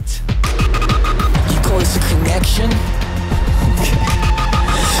 have it. You call this a connection?